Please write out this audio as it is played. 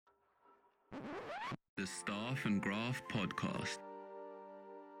The Staff and Graph Podcast.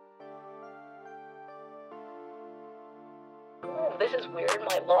 Oh, this is weird.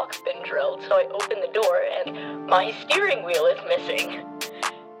 My lock's been drilled, so I open the door and my steering wheel is missing.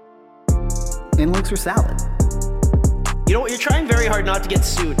 And looks for salad. You know what? You're trying very hard not to get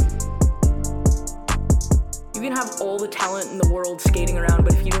sued. You can have all the talent in the world skating around,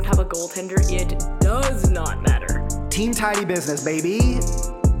 but if you don't have a goaltender, it does not matter. Team Tidy Business, baby.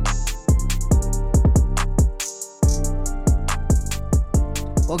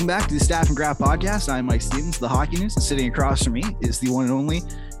 Welcome back to the Staff and Graph Podcast. I'm Mike Stevens, the Hockey News. And sitting across from me is the one and only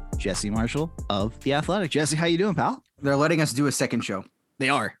Jesse Marshall of The Athletic. Jesse, how you doing, pal? They're letting us do a second show. They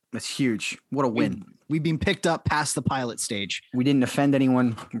are. That's huge. What a win. We've been picked up past the pilot stage. We didn't offend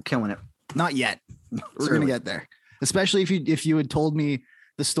anyone. We're killing it. Not yet. We're going to get there. Especially if you had told me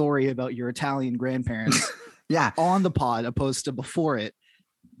the story about your Italian grandparents yeah, on the pod opposed to before it,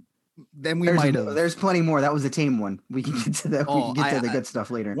 then we might have. There's plenty more. That was a tame one. We can get to the the good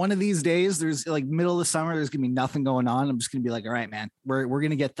stuff later. One of these days, there's like middle of the summer, there's gonna be nothing going on. I'm just gonna be like, all right, man, we're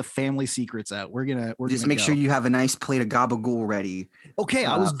gonna get the family secrats out. We're gonna make sure you have a nice plate of Gabagool ready. Okay,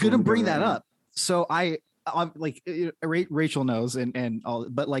 I was gonna bring that up. So I'm like Rachel knows and all,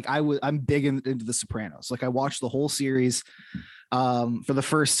 but like I'm big into the Sopranos. Like I watched the whole series for the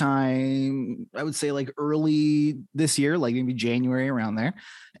first time, I would say like early this year, like maybe January around there.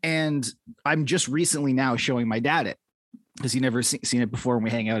 And I'm just recently now showing my dad it because he never seen it before. And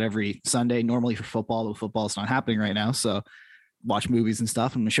we hang out every Sunday normally for football, but football's not happening right now. So watch movies and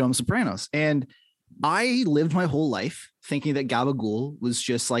stuff. I'm gonna show him Sopranos. And I lived my whole life thinking that Gabagool was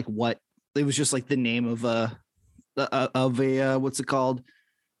just like it was just like the name of a what's it called?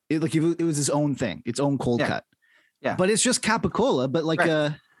 It was his own thing, its own cold cut. Yeah. But it's just Capicola, but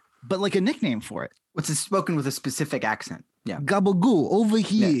like a nickname for it. What's spoken with a specific accent. Yeah. Gabagool over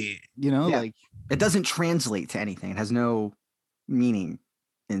here, like it doesn't translate to anything. It has no meaning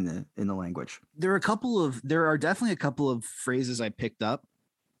in the language. There are definitely a couple of phrases I picked up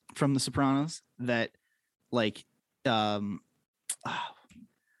from The Sopranos that like Pisha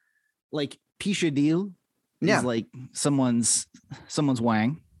deal is like someone's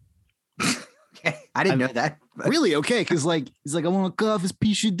wang. Okay. I didn't know that. But. Really? Okay. Cause like, he's like, I want to cuff his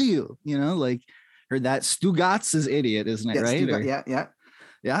Pisha deal, like heard that Stugatz is idiot, isn't it? Right.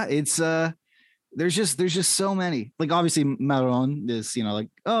 Yeah. It's, there's just so many, like obviously Maron is, like,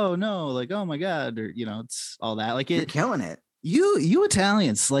 oh no, like, oh my God. Or, it's all that like You're killing it. You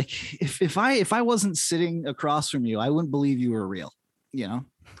Italians, like if I wasn't sitting across from you, I wouldn't believe you were real,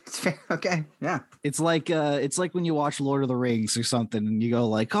 It's fair. Okay. Yeah. It's like when you watch Lord of the Rings or something and you go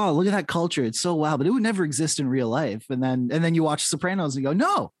like, oh, look at that culture. It's so wow, but it would never exist in real life. And then you watch Sopranos and you go,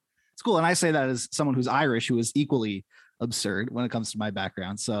 no, it's cool. And I say that as someone who's Irish, who is equally absurd when it comes to my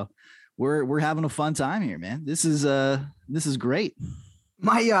background. So we're having a fun time here, man. This is great.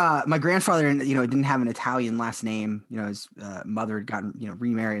 My grandfather, didn't have an Italian last name. His mother had gotten,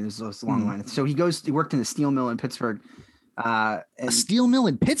 remarried. This was a long line. So he worked in a steel mill in Pittsburgh. A steel mill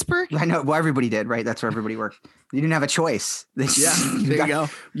in Pittsburgh? I know. Well, everybody did, right? That's where everybody worked. You didn't have a choice. There you go.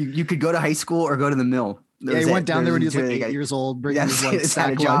 You could go to high school or go to the mill. He went down there when he was like 8 years old, bringing his like sack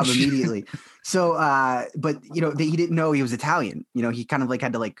had a job lunch. immediately. So, but he didn't know he was Italian. He kind of like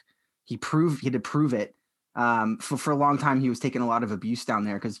had to he had to prove it. For a long time, he was taking a lot of abuse down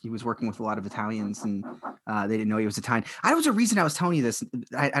there because he was working with a lot of Italians, and they didn't know he was Italian. There was a reason I was telling you this.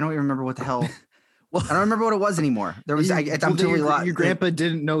 I don't even remember what the hell. Well, I don't remember what it was anymore. There was I'm totally your grandpa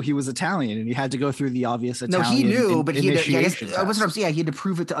didn't know he was Italian, and he had to go through the obvious Italian. No, he knew, but he had to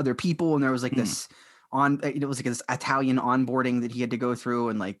prove it to other people, and there was like this it was like this Italian onboarding that he had to go through,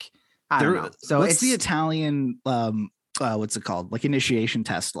 and like I don't know. So what's the Italian what's it called? Like initiation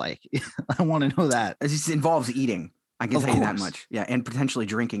test? Like I want to know that. It just involves eating. I can tell you that much. Yeah, and potentially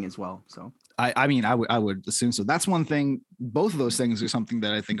drinking as well. So. I mean, I would assume so. That's one thing. Both of those things are something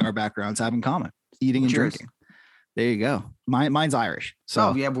that I think our backgrounds have in common: eating and drinking. There you go. Mine's Irish.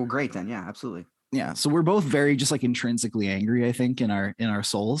 So yeah, well, great then. Yeah, absolutely. Yeah, so we're both very just like intrinsically angry, I think, in our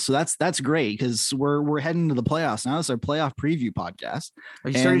souls. So that's great because we're heading to the playoffs now. This is our playoff preview podcast.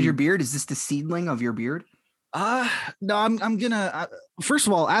 Have you started your beard? Is this the seedling of your beard? No, I'm gonna first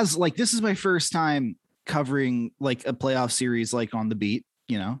of all, as like this is my first time covering like a playoff series like on the beat.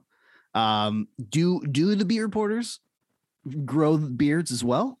 Do the beat reporters grow beards as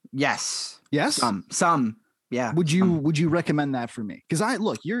well? Yes. Some. Yeah. Would you recommend that for me? Because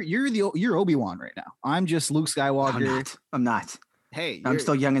you're Obi-Wan right now. I'm just Luke Skywalker. I'm not. Hey, I'm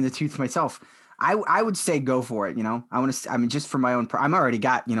still young in the tooth myself. I would say go for it. I mean, just for my own, I'm already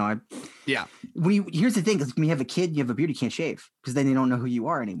got, Yeah. Here's the thing. When you have a kid, you have a beard, you can't shave because then they don't know who you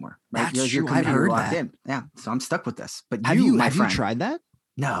are anymore. Right? That's true. I've heard that. Yeah. So I'm stuck with this, but Have you friend, tried that?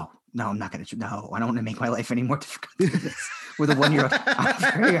 No, I'm not going to. No, I don't want to make my life any more difficult than this. With a 1-year-old,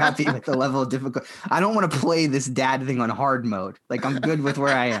 I'm very happy with the level of difficulty. I don't want to play this dad thing on hard mode. Like, I'm good with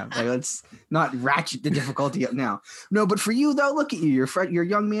where I am. Like, let's not ratchet the difficulty up now. No, but for you though, look at you. You're a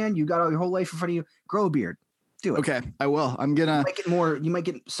young man. You got all your whole life in front of you. Grow a beard. Do it. Okay, I will. I'm gonna. You might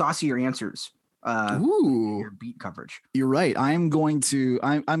get saucier answers. Your beat coverage. You're right. I'm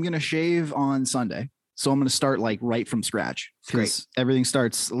gonna shave on Sunday. So I'm going to start like right from scratch because everything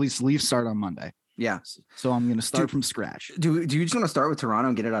starts, at least Leafs start on Monday. Yeah. So I'm going to start from scratch. Do you just want to start with Toronto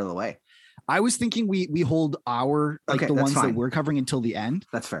and get it out of the way? I was thinking we hold our the ones that we're covering until the end.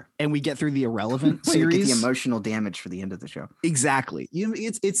 That's fair. And we get through the irrelevant series. Get the emotional damage for the end of the show. Exactly.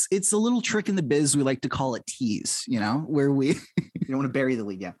 It's a little trick in the biz. We like to call it tease, where we you don't want to bury the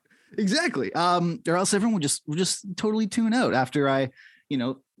lead. Yeah. Exactly. Or else everyone will just totally tune out after I,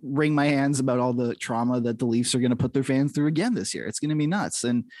 wring my hands about all the trauma that the Leafs are going to put their fans through again this year. It's going to be nuts.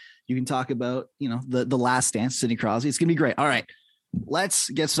 And you can talk about, the last dance, Sidney Crosby. It's going to be great. All right, let's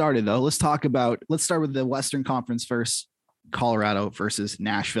get started though. Let's start with the Western Conference first, Colorado versus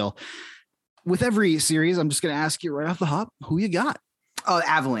Nashville. With every series, I'm just going to ask you right off the hop, who you got? Oh,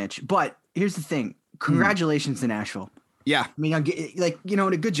 Avalanche. But here's the thing. Congratulations to Nashville. Yeah. I mean, a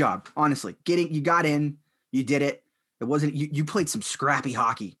good job, honestly. You got in, you did it. It wasn't you played some scrappy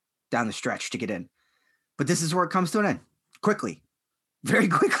hockey down the stretch to get in, but this is where it comes to an end quickly, very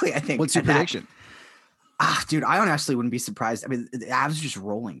quickly. I think. What's your prediction? Dude, I honestly wouldn't be surprised. I mean, the Avs are just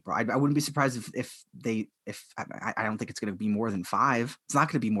rolling, bro. I wouldn't be surprised if I don't think it's going to be more than 5. It's not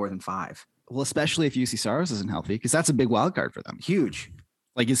going to be more than 5. Well, especially if UC Saros isn't healthy, because that's a big wild card for them. Huge.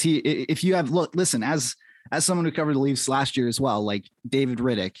 Like, if you have listen, as someone who covered the Leafs last year as well, like David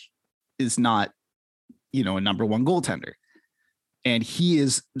Riddick is not, a number one goaltender, and he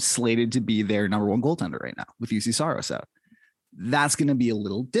is slated to be their number one goaltender right now with UC Saros out. That's going to be a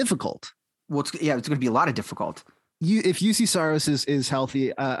little difficult. Well, it's going to be a lot of difficult. If UC Saros is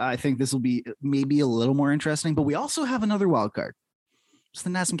healthy, I think this will be maybe a little more interesting, but we also have another wild card. It's the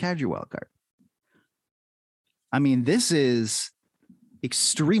Nazem Kadri wild card. I mean, this is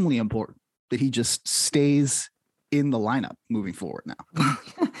extremely important that he just stays in the lineup moving forward now.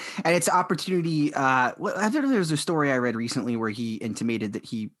 And it's opportunity. I think there's a story I read recently where he intimated that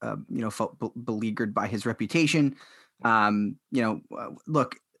he, felt beleaguered by his reputation.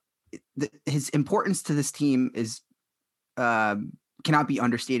 Look, his importance to this team is cannot be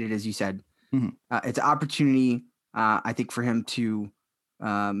understated, as you said. Mm-hmm. It's an opportunity, I think, for him to,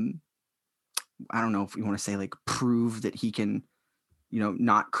 I don't know if you want to say like prove that he can,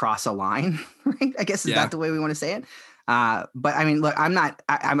 not cross a line, right? I guess is that the way we want to say it. But I mean, look, I'm not.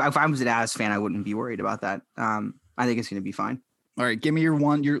 If I was an Avs fan, I wouldn't be worried about that. I think it's going to be fine. All right, give me your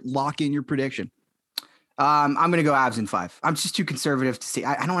lock in your prediction. I'm going to go Avs in 5. I'm just too conservative to see.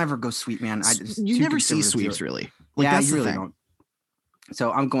 I don't ever go sweep, man. You never see sweeps, really. Like, yeah, you really don't.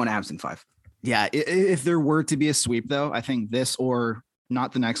 So I'm going Avs in 5. Yeah, if there were to be a sweep, though, I think this or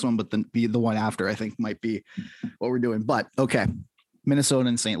not the next one, but the one after, I think might be what we're doing. But okay. Minnesota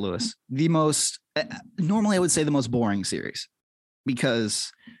and St. Louis, the most normally I would say the most boring series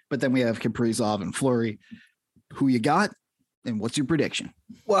but then we have Kaprizov and Fleury. Who you got and what's your prediction?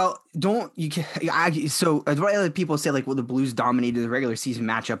 Well, so other people say like, well, the Blues dominated the regular season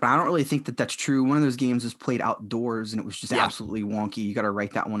matchup, but I don't really think that that's true. One of those games was played outdoors and it was just absolutely wonky. You got to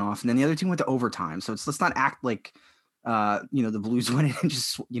write that one off. And then the other team went to overtime. So let's not act like, the Blues went in and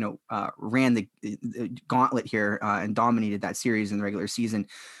just, ran the gauntlet here and dominated that series in the regular season.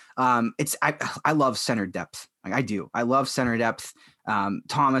 I love center depth. Like I do. I love center depth.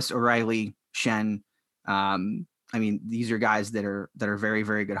 Thomas, O'Reilly, Shen. I mean, these are guys that are very,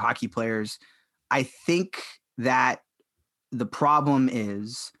 very good hockey players. I think that the problem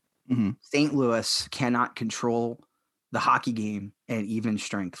is St. Louis cannot control the hockey game at even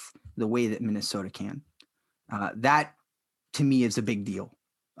strength the way that Minnesota can. That to me is a big deal.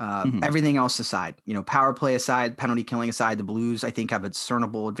 Everything else aside, power play aside, penalty killing aside, the Blues, I think, have a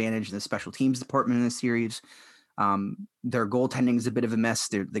discernible advantage in the special teams department in this series. Their goaltending is a bit of a mess.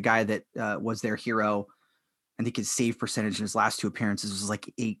 The guy that was their hero, I think his save percentage in his last 2 appearances was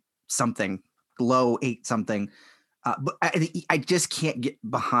like 8-something, low 8-something. But I just can't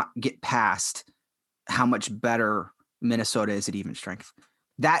get past how much better Minnesota is at even strength.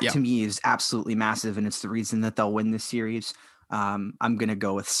 That to me is absolutely massive, and it's the reason that they'll win this series. I'm going to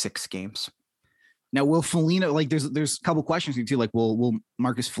go with 6 games. Now, will Foligno, like there's a couple questions here too, like will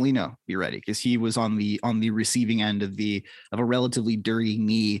Marcus Foligno be ready? Because he was on the receiving end of a relatively dirty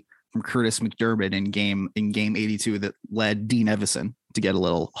knee from Curtis McDermott in game 82 that led Dean Evison to get a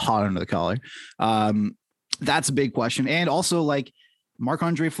little hot under the collar. That's a big question. And also like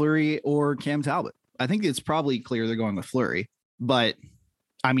Marc-Andre Fleury or Cam Talbot. I think it's probably clear they're going with Fleury, but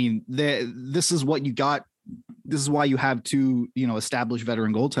I mean, this is what you got. This is why you have two, established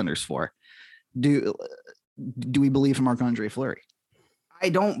veteran goaltenders for. Do we believe in Marc-Andre Fleury? I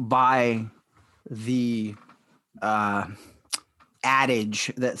don't buy the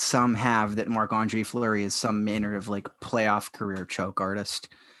adage that some have that Marc-Andre Fleury is some manner of like playoff career choke artist.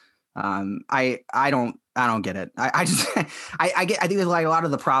 I don't get it. I think there's like a lot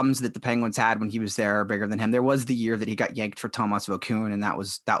of the problems that the Penguins had when he was there are bigger than him. There was the year that he got yanked for Tomas Vokoun, and that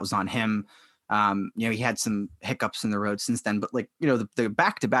was on him. He had some hiccups in the road since then, but like, the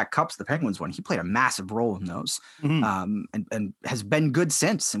back-to-back cups the Penguins won, he played a massive role in those, and has been good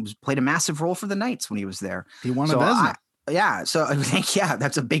since, and played a massive role for the Knights when he was there. He won a Vezina. Yeah. So I think,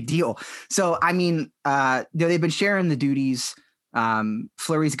 that's a big deal. So, I mean, they've been sharing the duties.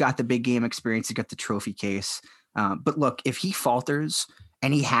 Fleury's got the big game experience. He's got the trophy case. But look, if he falters,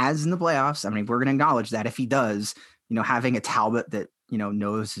 and he has in the playoffs, I mean, we're going to acknowledge that if he does, having a Talbot that,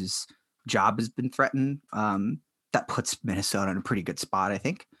 knows his job has been threatened, that puts Minnesota in a pretty good spot, I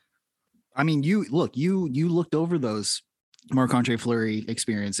think. I mean, you looked over those Marc-Andre Fleury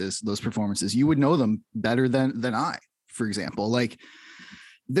experiences, those performances. You would know them better than I, for example. Like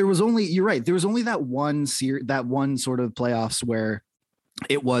you're right. There was only that one sort of playoffs where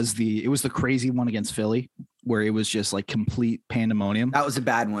it was the crazy one against Philly, where it was just like complete pandemonium. That was a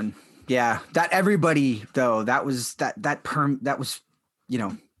bad one. Yeah. That everybody though, that was a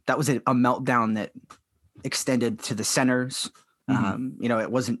meltdown that extended to the centers.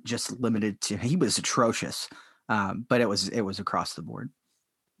 It wasn't just limited to, he was atrocious. But it was across the board.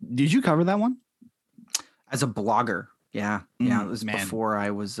 Did you cover that one? As a blogger? Yeah. It was before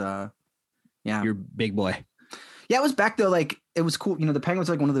I was, You're big boy. Yeah, it was back though. Like it was cool. The Penguins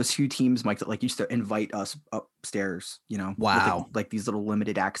were like one of those few teams, Mike, that like used to invite us upstairs, Wow. with like these little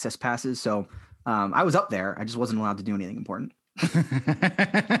limited access passes. So I was up there. I just wasn't allowed to do anything important.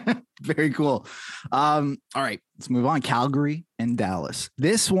 Very cool. All right, let's move on. Calgary and Dallas.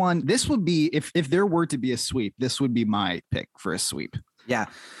 This would be, if there were to be a sweep, this would be my pick for a sweep. Yeah.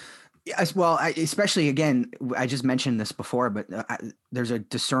 Yes, well, especially again, I just mentioned this before, but there's a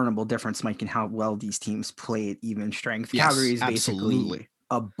discernible difference, Mike, in how well these teams play at even strength. Yes, Calgary is basically absolutely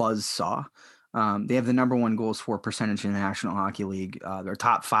a buzzsaw. They have the number one goals for percentage in the National Hockey League. They're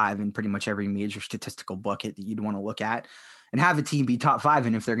top 5 in pretty much every major statistical bucket that you'd want to look at, and have a team be top 5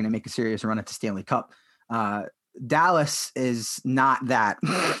 in if they're going to make a serious run at the Stanley Cup. Dallas is not that.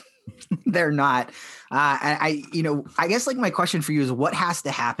 They're not. I guess like my question for you is, what has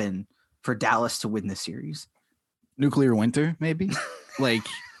to happen for Dallas to win this series? Nuclear winter, maybe. Like,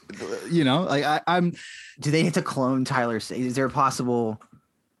 I'm. Do they have to clone Tyler Seguin? Is there a possible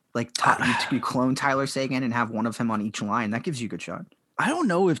you clone Tyler Seguin and have one of him on each line? That gives you a good shot. I don't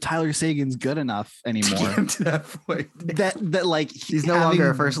know if Tyler Sagan's good enough anymore. To get him to that point. That like he's no longer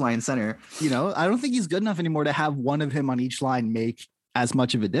a first line center. I don't think he's good enough anymore to have one of him on each line make as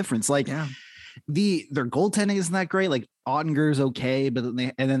much of a difference. Like their goaltending isn't that great. Like Ottinger's okay, but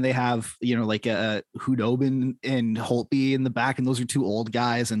then they have like a Hudobin and Holtby in the back, and those are two old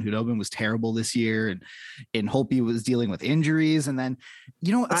guys. And Hudobin was terrible this year, and Holtby was dealing with injuries. And then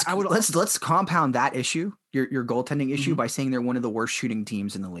let's compound that issue, your goaltending issue, by saying they're one of the worst shooting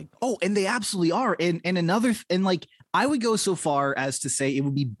teams in the league. Oh, and they absolutely are. And like I would go so far as to say it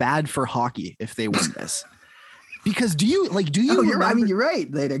would be bad for hockey if they win this. Because do you? You're right.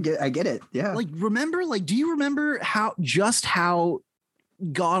 I get it. Yeah. Do you remember how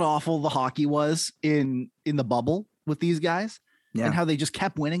god awful the hockey was in the bubble with these guys? Yeah. And how they just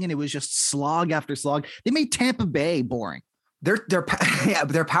kept winning, and it was just slog after slog. They made Tampa Bay boring. Their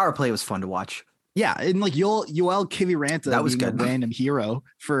power play was fun to watch. Yeah, and like Yoel Kiviranta, that was good. A random hero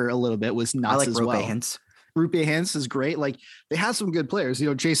for a little bit, was nuts as well. Roope Hintz is great. Like they have some good players,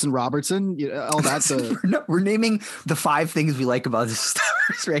 Jason Robertson, all that. We're naming the 5 things we like about the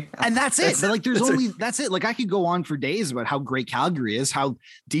Stars right now. And that's it. But like, that's it. Like I could go on for days about how great Calgary is, how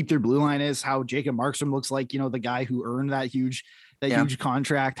deep their blue line is, how Jacob Markstrom looks like, the guy who earned that huge huge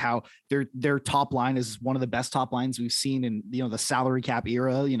contract, how their top line is one of the best top lines we've seen in, the salary cap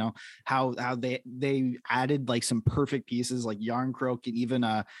era, how they added like some perfect pieces like Yarncroke and even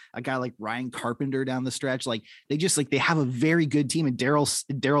a guy like Ryan Carpenter down the stretch. Like they have a very good team. And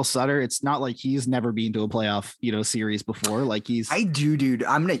Daryl Sutter, it's not like he's never been to a playoff, series before. Like dude.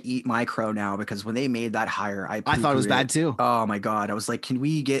 I'm going to eat my crow now, because when they made that hire, I thought it was bad too. Oh my God. I was like, can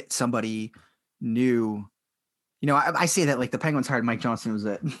we get somebody new? I say that like the Penguins hired Mike Johnson was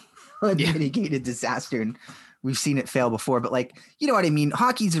a mitigated disaster, and we've seen it fail before, but like, you know what I mean?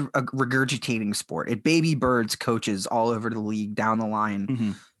 Hockey's a regurgitating sport. It baby birds coaches all over the league down the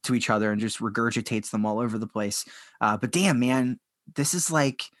line to each other and just regurgitates them all over the place. But damn, man, this is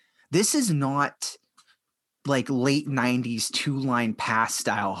not like late 90s 2-line pass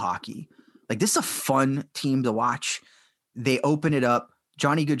style hockey. Like, this is a fun team to watch. They open it up.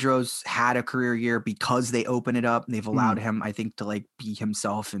 Johnny Gaudreau's had a career year because they open it up, and they've allowed him, I think, to like be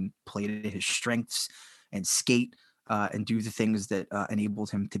himself and play to his strengths and skate and do the things that enabled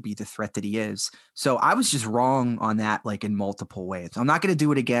him to be the threat that he is. So I was just wrong on that, like in multiple ways. I'm not going to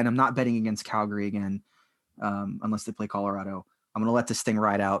do it again. I'm not betting against Calgary again unless they play Colorado. I'm going to let this thing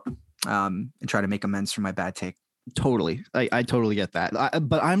ride out and try to make amends for my bad take. Totally. I totally get that.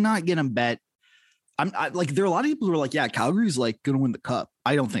 But I'm not going to bet. There are a lot of people who are like, yeah, Calgary's like going to win the cup.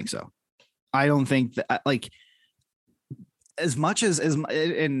 I don't think so. I don't think that as much as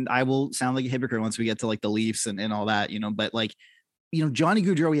and I will sound like a hypocrite once we get to like the Leafs and all that, but like, Johnny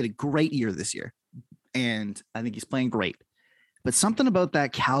Gaudreau, he had a great year this year, and I think he's playing great, but something about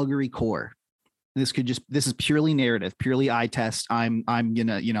that Calgary core, this is purely narrative, purely eye test. I'm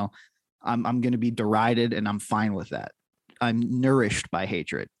gonna be derided, and I'm fine with that. I'm nourished by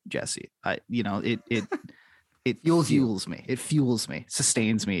hatred, Jesse. It fuels me. It fuels me,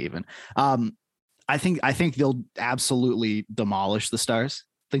 sustains me even. I think they'll absolutely demolish the Stars.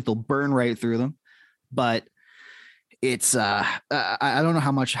 I think they'll burn right through them, but it's I don't know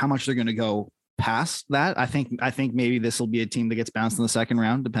how much they're going to go past that. I think maybe this will be a team that gets bounced in the second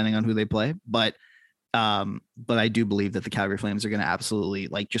round, depending on who they play. But I do believe that the Calgary Flames are going to absolutely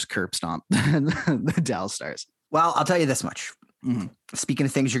like just curb stomp the Dallas Stars. Well, I'll tell you this much. Speaking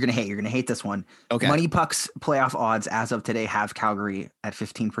of things you're going to hate this one. Okay. Money Puck's playoff odds as of today have Calgary at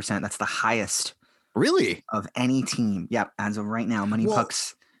 15%. That's the highest really of any team. Yep. As of right now, Money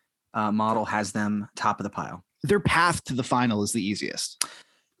Puck's model has them top of the pile. Their path to the final is the easiest.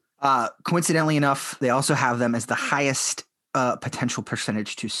 Coincidentally enough, they also have them as the highest potential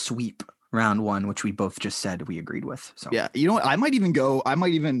percentage to sweep round one, which we both just said we agreed with. So yeah, you know what? I might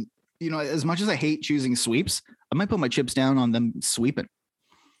even, as much as I hate choosing sweeps, I might put my chips down on them sweeping.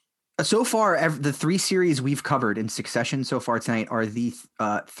 So far, the three series we've covered in succession so far tonight are the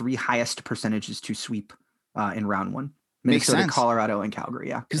three highest percentages to sweep in round one. Minnesota, Colorado, and Calgary.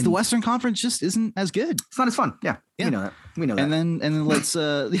 Yeah, because the Western Conference just isn't as good. It's not as fun. Yeah. We know that. And then let's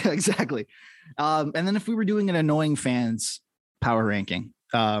yeah, exactly. And then if we were doing an annoying fans power ranking,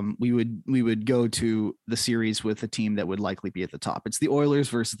 we would go to the series with a team that would likely be at the top. It's the Oilers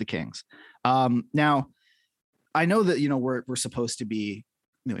versus the Kings. Now, I know that we're supposed to be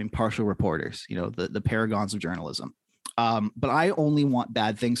impartial reporters, the paragons of journalism. But I only want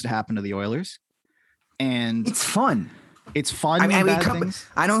bad things to happen to the Oilers, and it's fun. It's fun.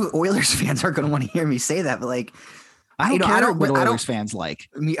 I know Oilers fans aren't going to want to hear me say that, but like, I don't care what Oilers fans like.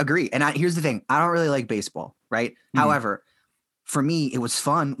 Me agree. And here's the thing: I don't really like baseball, right? However, for me, it was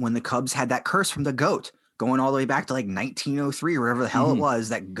fun when the Cubs had that curse from the GOAT going all the way back to like 1903 or whatever the hell it was.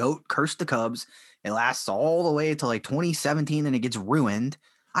 That GOAT cursed the Cubs. It lasts all the way to like 2017, and it gets ruined.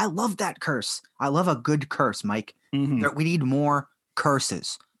 I love that curse. I love a good curse, Mike. We need more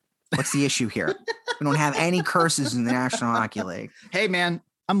curses. What's the issue here? We don't have any curses in the National Hockey League. Hey, man,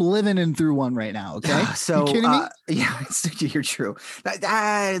 I'm living in through one right now. Okay. So, you kidding me? Yeah, you're true.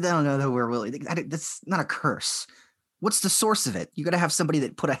 I don't know that we're really, that's not a curse. What's the source of it? You got to have somebody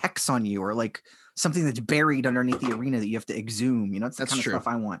that put a hex on you, or like something that's buried underneath the arena that you have to exhume. That's the kind of stuff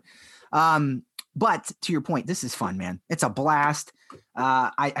I want. But to your point, this is fun, man. It's a blast.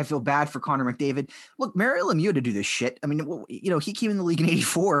 I feel bad for Connor McDavid. Look, Mario Lemieux had to do this shit. I mean, he came in the league in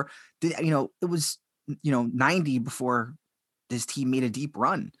 '84. It was 90 before this team made a deep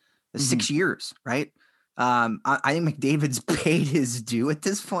run. 6 years, right? I think McDavid's paid his due at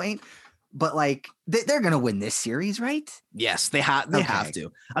this point. But like they're gonna win this series, right? Yes, they have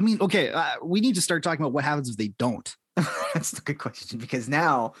to. I mean, okay, we need to start talking about what happens if they don't. That's a good question, because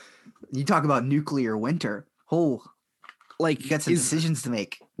now you talk about nuclear winter. You got some decisions to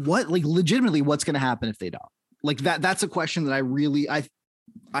make. What, like, legitimately, what's going to happen if they don't? Like that's a question that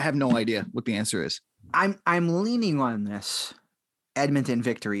I have no idea what the answer is. I'm leaning on this Edmonton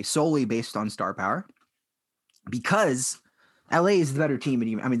victory solely based on star power because LA is the better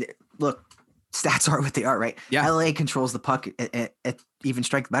team. I mean, look, stats are what they are, right? Yeah. LA controls the puck at even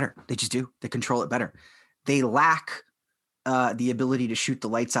strength better. They just do. They control it better. They lack the ability to shoot the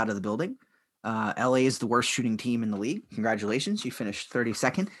lights out of the building. LA is the worst shooting team in the league. Congratulations. You finished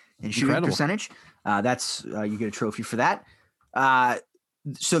 32nd in shooting percentage. That's you get a trophy for that.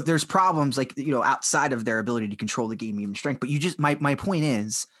 So there's problems like, outside of their ability to control the game, even strength. But my point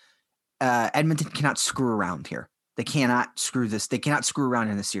is Edmonton cannot screw around here. They cannot screw this. They cannot screw around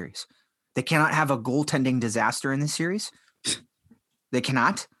in this series. They cannot have a goaltending disaster in this series. They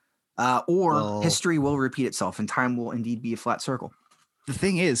cannot. History will repeat itself and time will indeed be a flat circle. The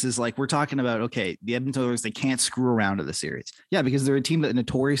thing is like we're talking about, okay, the Edmonton Oilers, they can't screw around in the series. Yeah, because they're a team that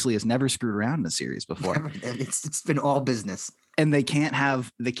notoriously has never screwed around in a series before. It's been all business. And they can't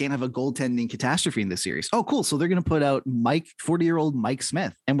have a goaltending catastrophe in this series. Oh, cool. So they're going to put out 40-year-old Mike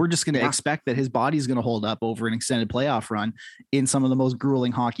Smith, and we're just going to expect that his body's going to hold up over an extended playoff run in some of the most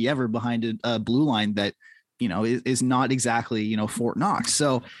grueling hockey ever behind a blue line that, is not exactly, Fort Knox.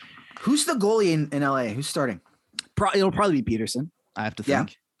 So who's the goalie in LA? Who's starting? It'll probably be Peterson, I have to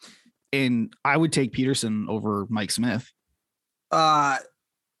think. Yeah. And I would take Peterson over Mike Smith. No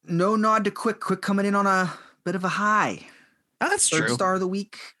nod to Quick coming in on a bit of a high. That's Third true. star of the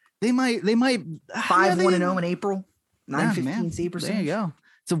week. They might 5-1-0 in April. 9-15 save percentage. There you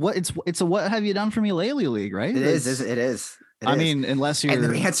go. It's a what have you done for me lately league, right? It is. I mean, unless you're. And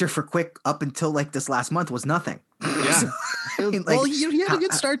the answer for Quick up until like this last month was nothing. Yeah. Well, he had a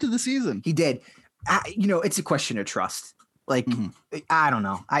good start to the season. He did. It's a question of trust. Like, I don't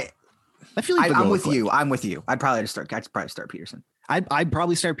know. I feel like I'm with you. I'd probably start Peterson. I'd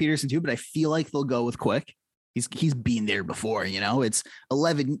probably start Peterson too, but I feel like they'll go with Quick. He's been there before, it's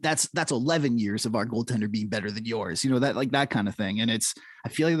 11. That's 11 years of our goaltender being better than yours, that kind of thing. And I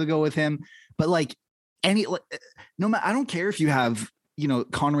feel like they'll go with him, but like no matter, I don't care if you have,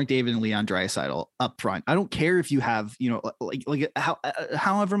 Connor McDavid and Leon Draisaitl up front. I don't care if you have,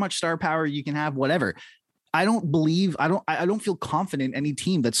 however much star power you can have, whatever. I don't feel confident in any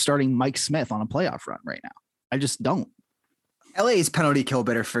team that's starting Mike Smith on a playoff run right now. I just don't. LA's penalty kill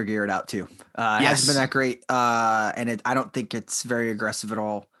better figure it out too. It hasn't been that great. And I don't think it's very aggressive at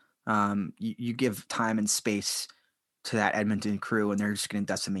all. You give time and space to that Edmonton crew and they're just going to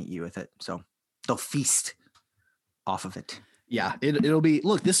decimate you with it. So they'll feast off of it. Yeah, it'll be,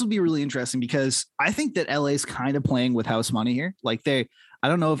 this will be really interesting because I think that LA's kind of playing with house money here. Like I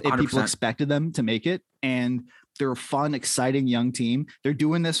don't know if people expected them to make it, and they're a fun, exciting young team. They're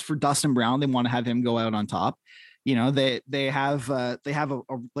doing this for Dustin Brown. They want to have him go out on top. They have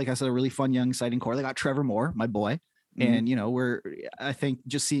like I said, a really fun, young, exciting core. They got Trevor Moore, my boy. Mm-hmm. And, I think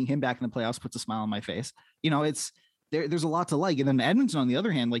just seeing him back in the playoffs puts a smile on my face. There's a lot to like. And then Edmonton, on the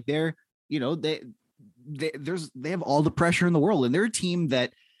other hand, like they have all the pressure in the world, and they're a team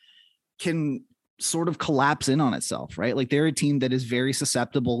that can sort of collapse in on itself, right? Like they're a team that is very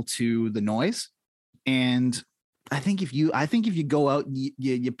susceptible to the noise. And I think if you go out,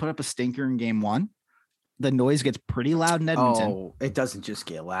 you put up a stinker in game one, the noise gets pretty loud in Edmonton. Oh, it doesn't just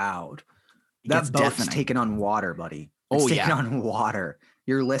get loud. That boat's taking on water, buddy. It's taking on water.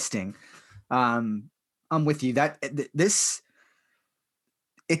 You're listing. I'm with you.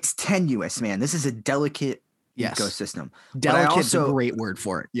 It's tenuous, man. This is a delicate ecosystem. Delicate's a great word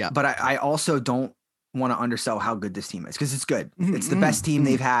for it. Yeah. But I also don't want to undersell how good this team is because it's good. It's the best team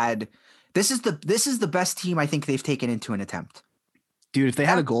they've had. This is the best team I think they've taken into an attempt. Dude, if they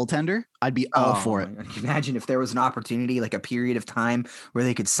had a goaltender, I'd be all for it. Imagine if there was an opportunity, like a period of time where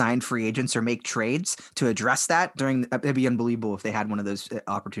they could sign free agents or make trades to address that it'd be unbelievable if they had one of those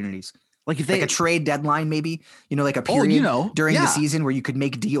opportunities. Like if they a trade deadline, maybe, like a period during the season where you could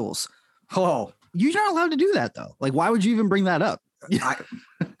make deals. Oh, you're not allowed to do that though. Like, why would you even bring that up?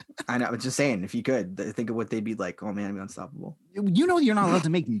 I know. I was just saying, if you could think of what they'd be like, oh man, I'd be unstoppable. You're not allowed to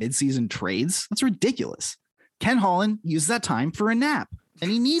make mid-season trades. That's ridiculous. Ken Holland used that time for a nap,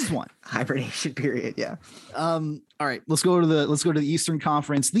 and he needs one. Hibernation period. Yeah. All right, let's go to the Eastern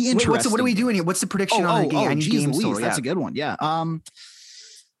Conference. The interesting. What are we doing here? What's the prediction on the game? I need game total. That's a good one. Yeah.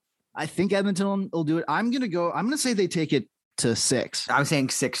 I think Edmonton will do it. I'm gonna say they take it to 6. I'm saying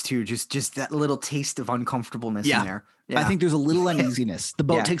 6 too. Just that little taste of uncomfortableness in there. Yeah. I think there's a little uneasiness. The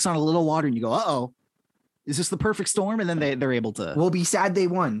boat takes on a little water, and you go, "Uh-oh, is this the perfect storm?" And then they're able to. We'll be sad they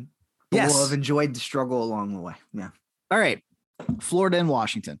won. But we'll have enjoyed the struggle along the way. Yeah. All right. Florida and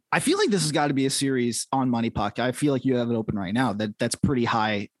Washington. I feel like this has got to be a series on Money Puck. I feel like you have it open right now. That's pretty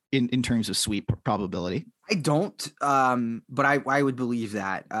high in terms of sweep probability. I don't, but I would believe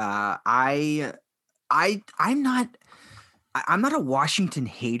that. I'm not. I'm not a Washington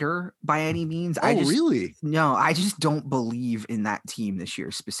hater by any means. Really? No, I just don't believe in that team this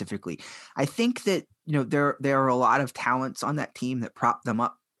year specifically. I think that, there are a lot of talents on that team that prop them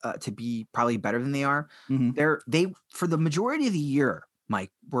up to be probably better than they are. Mhm. They for the majority of the year,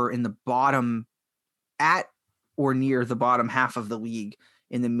 Mike, were in the bottom at or near the bottom half of the league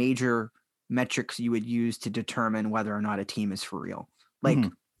in the major metrics you would use to determine whether or not a team is for real. Like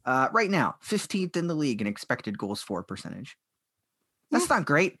right now, 15th in the league in expected goals for percentage. That's not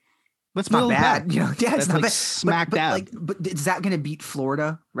great. That's Not middle of the bad. pack. It's That's not like bad. smack dab. But is that going to beat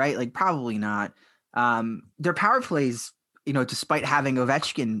Florida? Right? Like probably not. Their power plays, despite having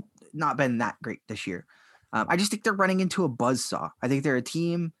Ovechkin, not been that great this year. I just think they're running into a buzzsaw. I think they're a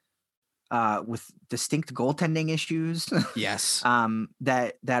team with distinct goaltending issues. Yes.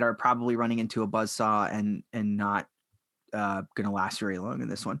 That are probably running into a buzzsaw and not going to last very long in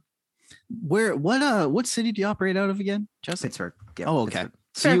this one. What city do you operate out of again, Justin? Pittsburgh. Yeah, Oh, okay.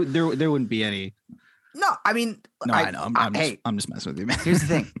 Pittsburgh. So there wouldn't be any. No, I mean, No, I know. I'm just messing with you, man. Here's the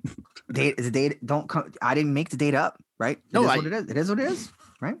thing. The data don't come. I didn't make the data up, right? No, what it is. It is what it is,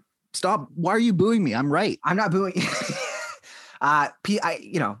 right? Stop. Why are you booing me? I'm right. I'm not booing. I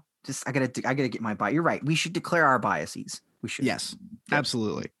gotta get my bias. You're right. We should declare our biases. We should. Yes, Yep.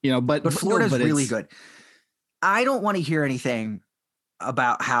 absolutely. But Florida's really it's good. I don't want to hear anything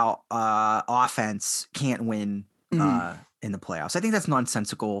about how offense can't win in the playoffs. I think that's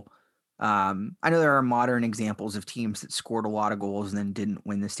nonsensical. I know there are modern examples of teams that scored a lot of goals and then didn't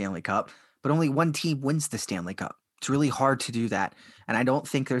win the Stanley Cup, but only one team wins the Stanley Cup. It's really hard to do that. And I don't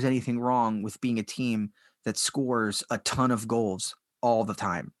think there's anything wrong with being a team that scores a ton of goals all the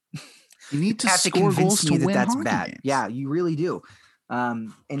time. You need to have score goals to win that's hockey bad. games. Yeah, you really do.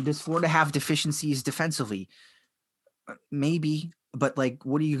 And does Florida have deficiencies defensively? Maybe, but like,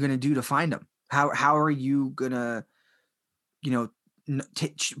 what are you going to do to find them? How are you going to,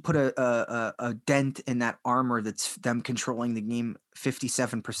 put a dent in that armor that's them controlling the game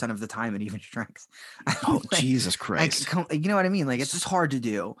 57% of the time at even strength? Oh, Jesus Christ. You know what I mean? Like, it's just hard to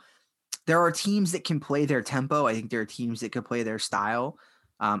do. There are teams that can play their tempo. I think there are teams that could play their style.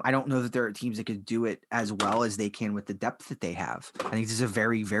 I don't know that there are teams that could do it as well as they can with the depth that they have. I think this is a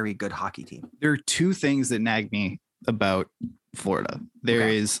very, very good hockey team. There are two things that nag me about Florida. There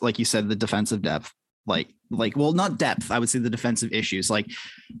is, like you said, the defensive depth. Well, not depth. I would say the defensive issues. Like,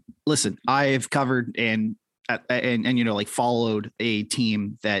 listen, I've covered and followed a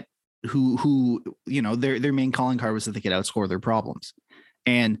team that who their main calling card was that they could outscore their problems,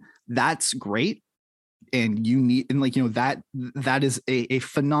 and that's great. And you need, that is a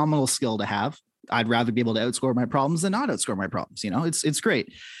phenomenal skill to have. I'd rather be able to outscore my problems than not outscore my problems. It's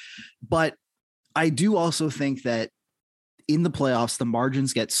great. But I do also think that in the playoffs, the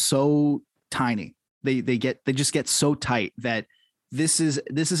margins get so tiny. They just get so tight that this is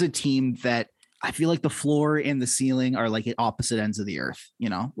a team that I feel like the floor and the ceiling are like at opposite ends of the earth.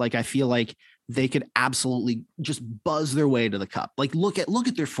 I feel like they could absolutely just buzz their way to the cup. Like, look at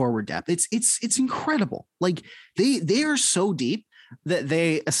their forward depth. It's incredible. Like they are so deep that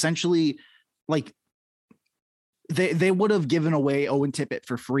they essentially they would have given away Owen Tippett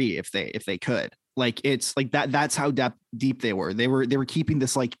for free if they could. Like, it's like that. That's how deep they were. They were keeping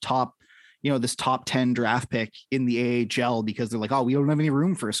this like top, this top 10 draft pick in the AHL because they're like, oh, we don't have any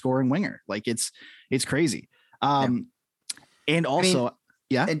room for a scoring winger. Like, it's crazy. And also,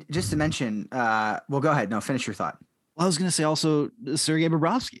 yeah. And just to mention, well, go ahead. No, finish your thought. Well, I was going to say also Sergei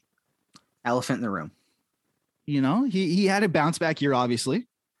Bobrovsky. Elephant in the room. He had a bounce back year, obviously.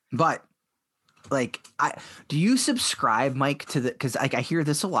 But do you subscribe, Mike, to because I hear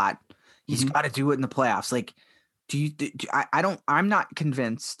this a lot. He's got to do it in the playoffs. Like, I'm not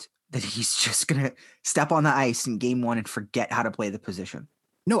convinced that he's just going to step on the ice in game one and forget how to play the position.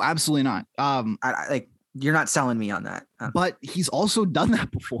 No, absolutely not. You're not selling me on that. But he's also done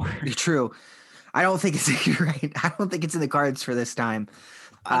that before. True. I don't think you're right. I don't think it's in the cards for this time.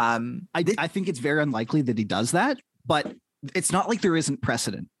 I think it's very unlikely that he does that, but it's not like there isn't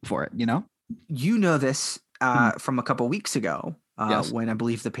precedent for it, this from a couple weeks ago when I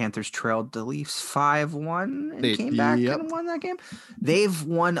believe the Panthers trailed the Leafs 5-1 and came back and won that game. They've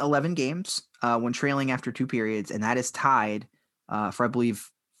won 11 games when trailing after 2 periods, and that is tied for, I believe,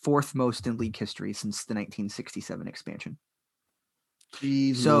 4th most in league history since the 1967 expansion.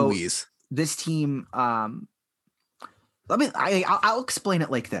 Jeez Louise. This team, I'll explain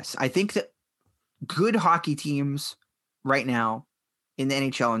it like this. I think that good hockey teams right now in the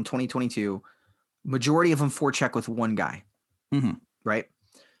NHL in 2022, majority of them forecheck with one guy, right?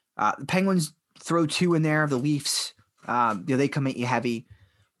 The Penguins throw 2 in there. The Leafs, they come at you heavy.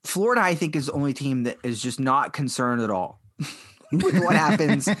 Florida, I think, is the only team that is just not concerned at all with what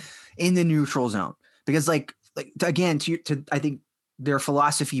happens in the neutral zone. Because again, to I think their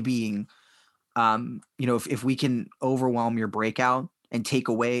philosophy being, if we can overwhelm your breakout and take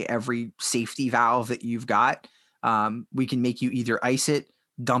away every safety valve that you've got, we can make you either ice it,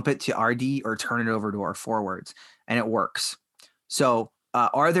 dump it to RD, or turn it over to our forwards, and it works. So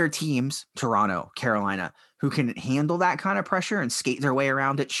are there teams, Toronto, Carolina, who can handle that kind of pressure and skate their way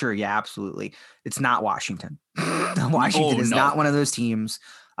around it? Sure, yeah, absolutely. It's not Washington. Washington is not one of those teams.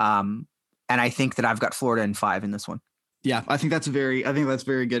 And I think that I've got Florida in 5 in this one. Yeah, I think that's very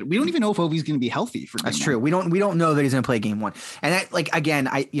good. We don't even know if Ovi's going to be healthy for game That's true. one. We don't know that he's going to play game 1. And that, again,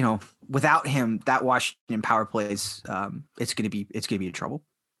 without him, that Washington power play is it's going to be in trouble.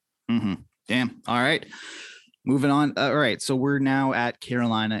 Mm-hmm. Damn. All right. Moving on. All right. So we're now at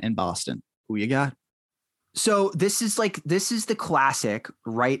Carolina and Boston. Who you got? So this is the classic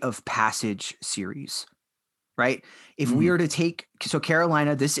rite of passage series, right? If we were to take,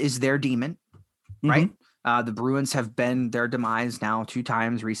 Carolina, this is their demon, right? The Bruins have been their demise now 2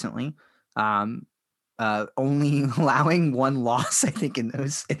 times recently, only allowing 1 loss, I think, in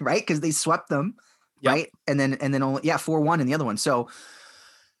those, right? Because they swept them, right? And then only 4-1 in the other one. So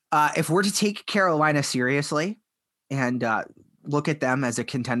if we're to take Carolina seriously and look at them as a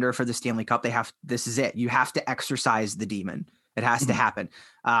contender for the Stanley Cup, this is it. You have to exercise the demon. It has to happen.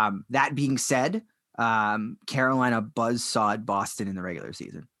 That being said, Carolina buzzsawed Boston in the regular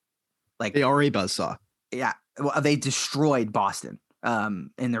season. They already buzzsaw. Yeah. Well, they destroyed Boston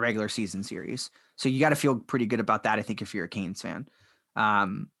in the regular season series. So you got to feel pretty good about that, I think, if you're a Canes fan.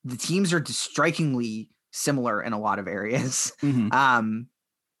 The teams are strikingly similar in a lot of areas. I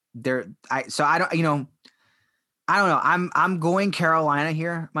don't know. I'm going Carolina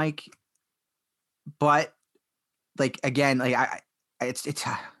here, Mike. But again, I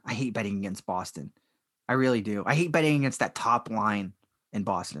hate betting against Boston. I really do. I hate betting against that top line in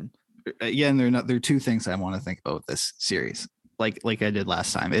Boston. Again, there are 2 things I want to think about this series. Like I did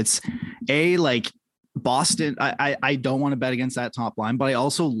last time. It's Boston. I don't want to bet against that top line, but I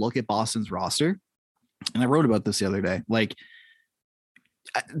also look at Boston's roster, and I wrote about this the other day.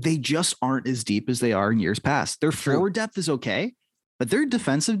 They just aren't as deep as they are in years past. Their forward depth is okay, but their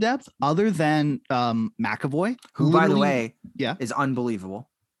defensive depth, other than McAvoy, who by the way, is unbelievable.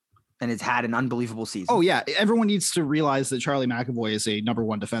 And has had an unbelievable season. Oh yeah. Everyone needs to realize that Charlie McAvoy is a number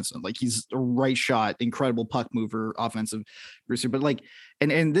 1 defenseman. He's a right shot, incredible puck mover, offensive producer. But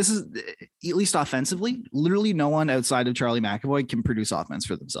and this is, at least offensively, literally no one outside of Charlie McAvoy can produce offense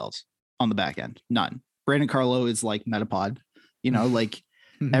for themselves on the back end. None. Brandon Carlo is Metapod,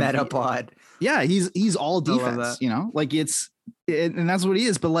 Metapod. Yeah. He's all defense, and that's what he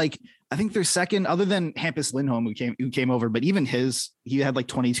is. But I think their second, other than Hampus Lindholm, who came over, but even he had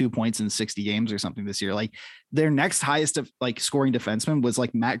 22 points in 60 games or something this year. Their next highest of scoring defenseman was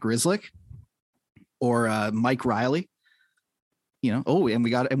Matt Grzelcyk or Mike Riley. And we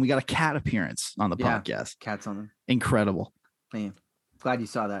got a cat appearance on the podcast. Cats on them. Incredible. Man, glad you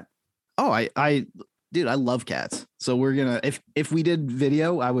saw that. Oh, dude, I love cats. So we're gonna, if we did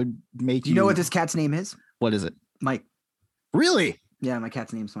video, I would make. Do you know what this cat's name is? What is it? Mike. Really? Yeah, my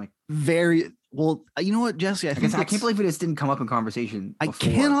cat's name's Mike. Very well. You know what, Jesse? I can't believe it just didn't come up in conversation before.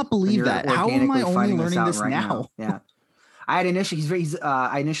 I cannot believe that. How am I only learning this now? Yeah, I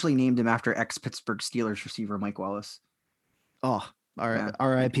initially named him after ex-Pittsburgh Steelers receiver Mike Wallace. Oh, all right. Yeah.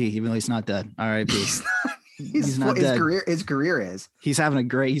 R.I.P. Even though he's not dead. R.I.P. He's not his dead. His career is. He's probably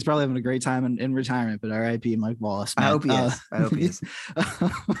having a great time in retirement. But R.I.P. Mike Wallace. Man. I hope he is.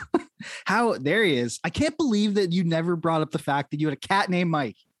 How there he is. I can't believe that you never brought up the fact that you had a cat named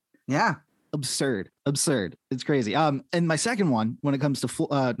Mike. Yeah. Absurd. It's crazy. And my second one, when it comes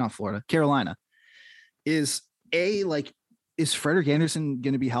to not Florida, Carolina, is Frederik Andersen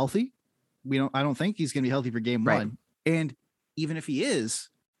going to be healthy? I don't think he's going to be healthy for game 1. And even if he is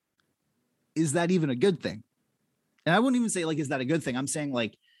that even a good thing? And I wouldn't even say is that a good thing? I'm saying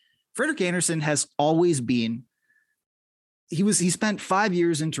Frederik Andersen has always been. He spent 5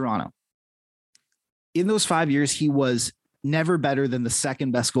 years in Toronto. In those 5 years, he was never better than the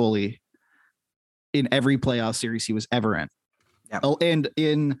second best goalie in every playoff series he was ever in. Yeah. Oh, and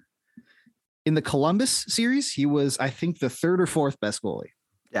in the Columbus series, he was, I think, the 3rd or 4th best goalie.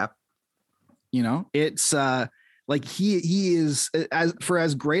 Yeah. It's he is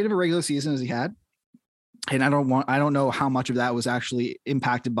as great of a regular season as he had. And I don't know how much of that was actually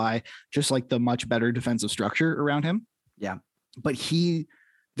impacted by just the much better defensive structure around him. Yeah. But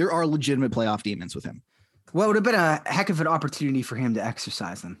there are legitimate playoff demons with him. Well, it would have been a heck of an opportunity for him to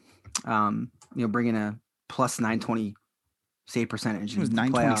exercise them. Bringing a plus 920 save percentage. It was in the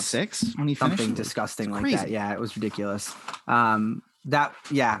playoffs. 926 when he finished. Something disgusting like crazy. that. Yeah, it was ridiculous. I mean,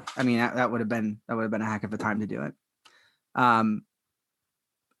 that would have been a heck of a time to do it.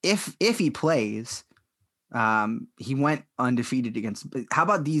 If he plays, he went undefeated against. How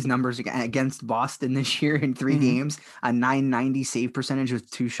about these numbers against Boston this year in 3 games? A 990 save percentage with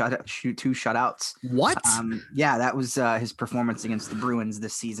 2 shutouts. What? Yeah, that was his performance against the Bruins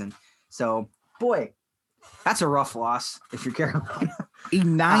this season. So, boy, that's a rough loss if you're Carolina. A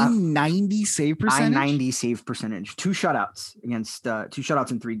 990 save percentage. 990 save percentage. 2 shutouts against 2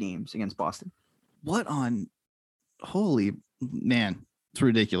 shutouts in 3 games against Boston. What on? Holy man. It's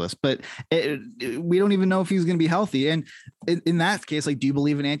ridiculous, but we don't even know if he's going to be healthy. And in that case, like, do you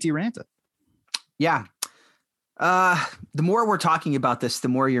believe in Antti Ranta? Yeah. The more we're talking about this, the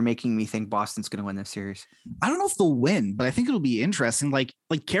more you're making me think Boston's going to win this series. I don't know if they'll win, but I think it'll be interesting. Like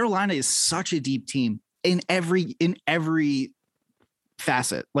Carolina is such a deep team in every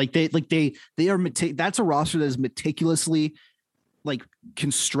facet. They are, that's a roster that is meticulously like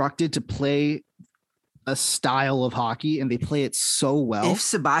constructed to play a style of hockey, and they play it so well. If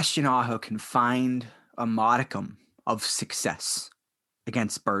Sebastian Aho can find a modicum of success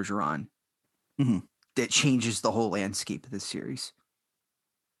against Bergeron, that changes the whole landscape of this series.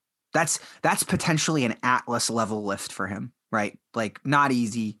 That's potentially an Atlas level lift for him, right? Like, not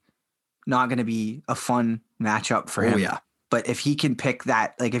easy, not going to be a fun matchup for him. Yeah. But if he can pick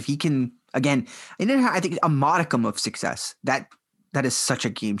that, like if he can, again, I think a modicum of success, that is such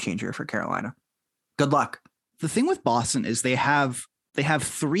a game changer for Carolina. Good luck. The thing with Boston is they have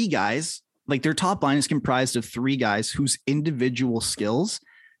 3 guys, like their top line is comprised of 3 guys whose individual skills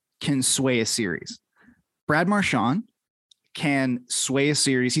can sway a series. Brad Marchand can sway a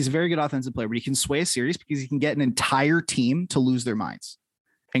series. He's a very good offensive player, but he can sway a series because he can get an entire team to lose their minds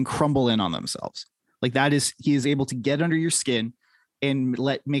and crumble in on themselves. Like that is, he is able to get under your skin and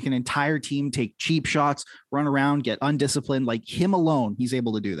make an entire team take cheap shots, run around, get undisciplined. Like him alone, he's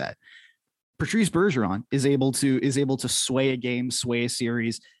able to do that. Patrice Bergeron is able to sway a game, sway a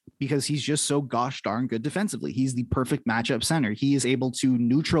series, because he's just so gosh darn good defensively. He's the perfect matchup center. He is able to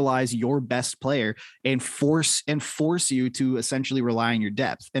neutralize your best player and force you to essentially rely on your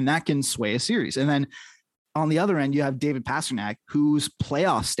depth, and that can sway a series. And then on the other end, you have David Pastrnak, whose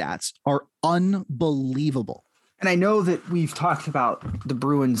playoff stats are unbelievable. And I know that we've talked about the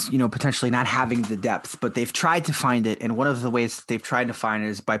Bruins, potentially not having the depth, but they've tried to find it. And one of the ways that they've tried to find it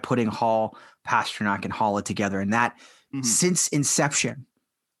is by putting Hall, Pastrnak, and Haula together. And that, since inception,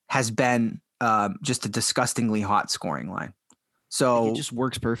 has been just a disgustingly hot scoring line. So it just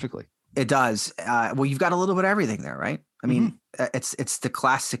works perfectly. It does. Well, you've got a little bit of everything there, right? I mean, it's the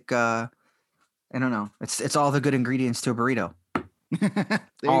classic. I don't know. It's all the good ingredients to a burrito,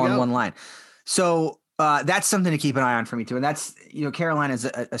 all in one line. So. That's something to keep an eye on for me too. And that's, Carolina is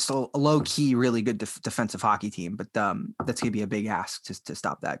a low key, really good defensive hockey team, but that's going to be a big ask to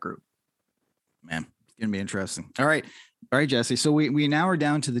stop that group. Man, it's going to be interesting. All right, Jesse. So we now are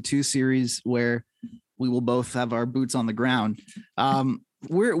down to the 2 series where we will both have our boots on the ground.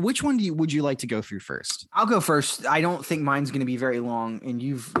 Which one would you like to go through first? I'll go first. I don't think mine's going to be very long, and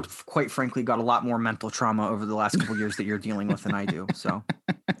you've quite frankly got a lot more mental trauma over the last couple of years that you're dealing with than I do. So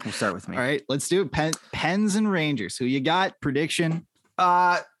we'll start with me. All right, let's do it. Pens and Rangers. Who you got? Prediction?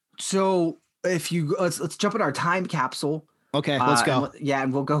 So if you let's jump in our time capsule. Okay, let's go.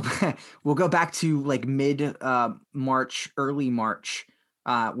 And we'll go back to like mid March, early March.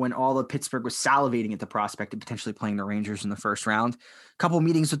 When all of Pittsburgh was salivating at the prospect of potentially playing the Rangers in the first round. A couple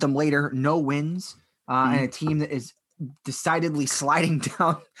meetings with them later, no wins, and a team that is decidedly sliding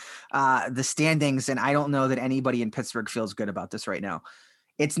down the standings. And I don't know that anybody in Pittsburgh feels good about this right now.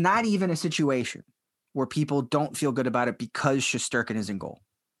 It's not even a situation where people don't feel good about it because Shesterkin is in goal,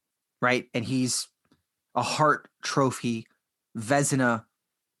 right? And he's a Hart Trophy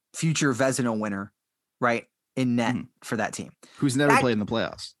future Vezina winner, right? In net for that team. Who's never played in the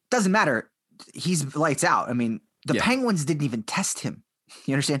playoffs. Doesn't matter. He's lights out. I mean, the Penguins didn't even test him.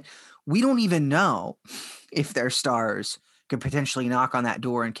 You understand? We don't even know if their stars could potentially knock on that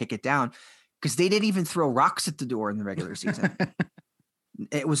door and kick it down because they didn't even throw rocks at the door in the regular season.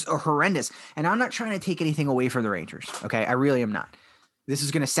 It was horrendous. And I'm not trying to take anything away from the Rangers. Okay. I really am not. This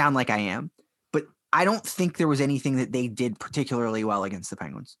is going to sound like I am, but I don't think there was anything that they did particularly well against the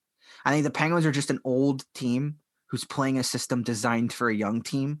Penguins. I think the Penguins are just an old team who's playing a system designed for a young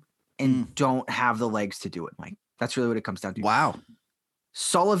team and don't have the legs to do it, Mike. That's really what it comes down to. Wow.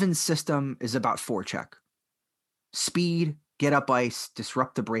 Sullivan's system is about forecheck. Speed, get up ice,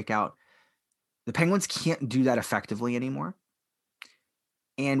 disrupt the breakout. The Penguins can't do that effectively anymore.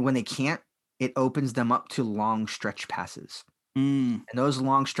 And when they can't, it opens them up to long stretch passes. Mm. And those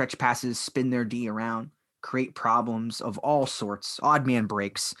long stretch passes spin their D around, create problems of all sorts, odd man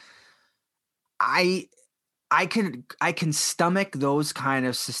breaks. I can stomach those kind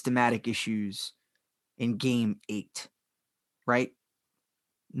of systematic issues in game 8, right?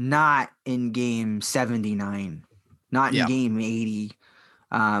 Not in game 79, not in Yeah. game 80.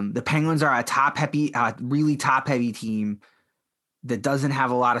 The Penguins are a really top heavy team that doesn't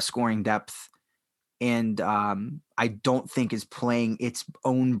have a lot of scoring depth. And I don't think is playing its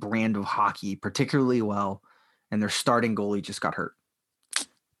own brand of hockey particularly well. And their starting goalie just got hurt.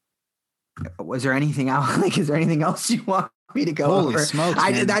 Was there anything else? Like, is there anything else you want me to go Holy over? smokes,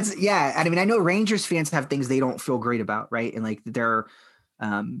 man. I mean, I know Rangers fans have things they don't feel great about, right? And like there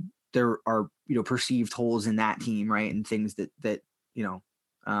are perceived holes in that team, right? And things that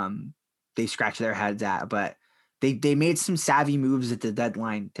they scratch their heads at. But they made some savvy moves at the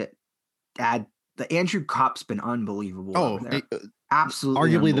deadline to add. The Andrew Kopp's been unbelievable. over there. Absolutely,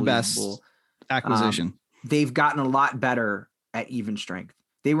 arguably the best acquisition. They've gotten a lot better at even strength.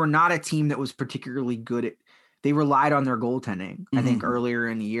 They were not a team that was particularly good at. They relied on their goaltending. I think earlier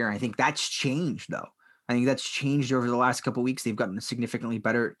in the year. I think that's changed though. I think that's changed over the last couple of weeks. They've gotten significantly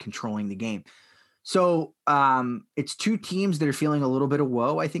better at controlling the game. So it's two teams that are feeling a little bit of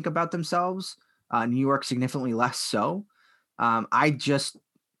woe, I think, about themselves. New York significantly less so. The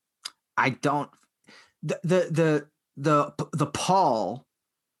pall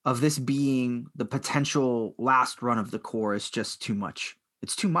of this being the potential last run of the core is just too much.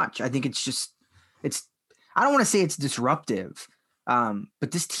 It's too much. I think I don't want to say it's disruptive,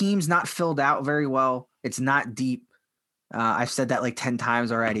 but this team's not filled out very well. It's not deep. I've said that like 10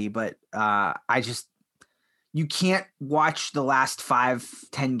 times already, but you can't watch the last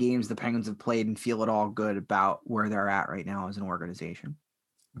 5-10 games the Penguins have played and feel at all good about where they're at right now as an organization.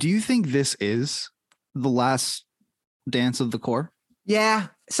 Do you think this is the last dance of the core? Yeah,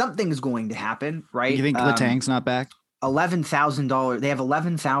 something's going to happen, right? You think Letang's not back? $11,000. They have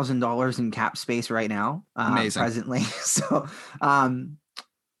 $11,000 in cap space right now. Amazing. Presently. So,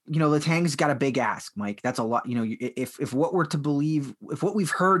 Letang's got a big ask, Mike. That's a lot. If what we're to believe, if what we've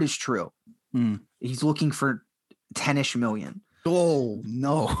heard is true, he's looking for 10-ish million. Oh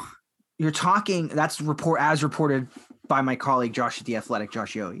no. You're talking, that's as reported by my colleague, Josh at The Athletic,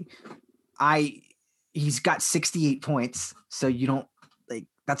 Josh Yohe. He's got 68 points. So you don't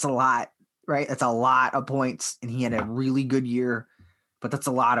that's a lot, right? That's a lot of points. And he had a really good year, but that's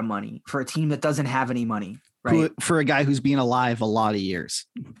a lot of money for a team that doesn't have any money, right? For a guy who's been alive a lot of years.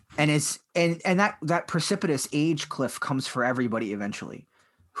 And that precipitous age cliff comes for everybody eventually.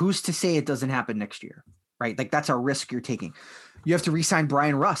 Who's to say it doesn't happen next year, right? Like that's a risk you're taking. You have to re-sign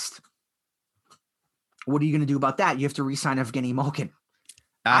Brian Rust. What are you going to do about that? You have to re-sign Evgeny Malkin.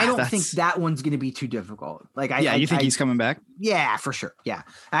 I don't think that one's going to be too difficult. You think he's coming back? Yeah, for sure. Yeah.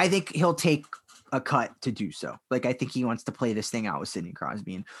 I think he'll take a cut to do so. I think he wants to play this thing out with Sidney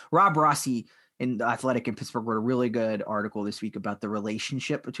Crosby. And Rob Rossi in The Athletic in Pittsburgh wrote a really good article this week about the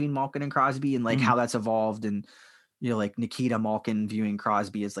relationship between Malkin and Crosby and how that's evolved. And, Nikita Malkin viewing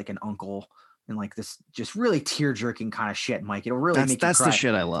Crosby as like an uncle and like this just really tear jerking kind of shit, Mike. It'll really make you cry. That's the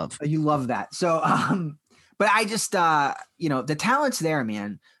shit I love. You love that. So, but I just, the talent's there,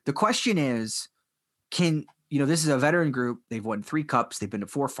 man. The question is, this is a veteran group. They've won 3 cups. They've been to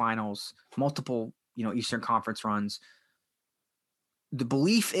 4 finals, multiple, Eastern Conference runs. The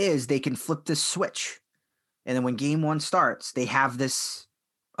belief is they can flip this switch. And then when game 1 starts, they have this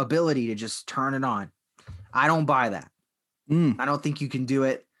ability to just turn it on. I don't buy that. I don't think you can do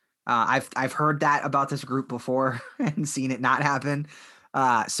it. I've heard that about this group before and seen it not happen.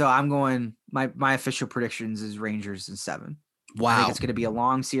 So I'm going, my official predictions is Rangers in 7. Wow. I think it's going to be a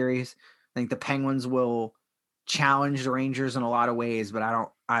long series. I think the Penguins will challenge the Rangers in a lot of ways, but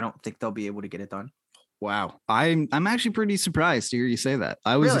I don't think they'll be able to get it done. Wow. I'm actually pretty surprised to hear you say that.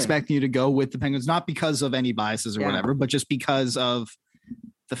 I was expecting you to go with the Penguins, not because of any biases or whatever, but just because of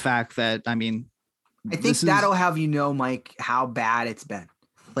the fact that, I think that'll have Mike, how bad it's been.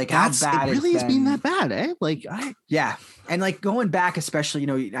 How bad it really has been that bad, eh? Yeah. And going back, especially, I'm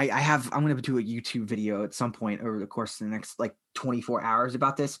going to do a YouTube video at some point over the course of the next 24 hours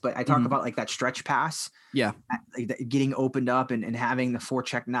about this, but I talk about that stretch pass. Yeah. Getting opened up and having the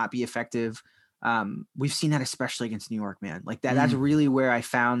forecheck not be effective. We've seen that especially against New York, man. That's really where I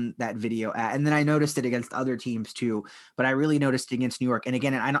found that video at. And then I noticed it against other teams too, but I really noticed it against New York. And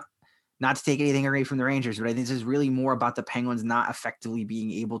again, not to take anything away from the Rangers, but I think this is really more about the Penguins not effectively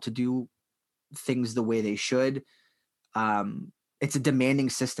being able to do things the way they should. It's a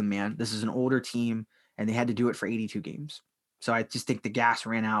demanding system, man. This is an older team and they had to do it for 82 games. So I just think the gas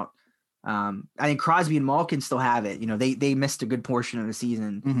ran out I think Crosby and Malkin still have it. You know, they missed a good portion of the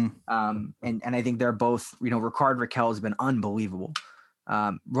season. And I think they're both, you know, Ricard Raquel has been unbelievable.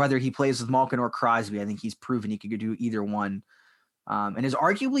 Whether he plays with Malkin or Crosby, I think he's proven he could do either one. And has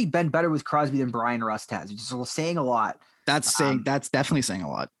arguably been better with Crosby than Brian Rust has, which is saying a lot. That's definitely saying a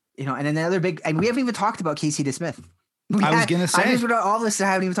lot. You know, and then the other big, and we haven't even talked about Casey DeSmith. I was gonna say all this. I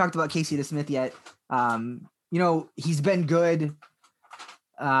haven't even talked about Casey DeSmith yet. You know, he's been good.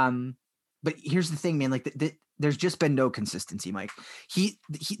 But here's the thing, man. Like, there's just been no consistency, Mike. He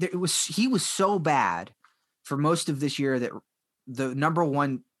was so bad for most of this year that the number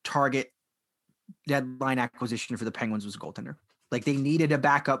one target deadline acquisition for the Penguins was goaltender. Like, they needed a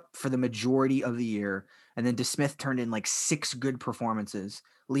backup for the majority of the year, and then DeSmith turned in like 6 good performances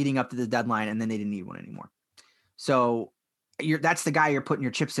leading up to the deadline, and then they didn't need one anymore. So that's the guy you're putting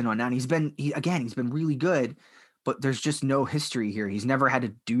your chips in on now. And he's been really good. But there's just no history here. He's never had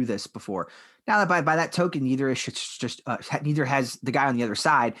to do this before. Now that by that token, neither has the guy on the other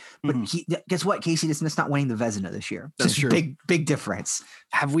side. But guess what? Casey DeSmith's not winning the Vezina this year. That's true. Big difference.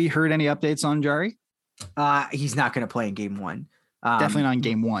 Have we heard any updates on Jari? He's not going to play in game 1. Definitely not in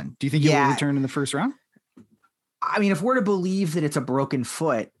game 1. Do you think he will return in the first round? I mean, if we're to believe that it's a broken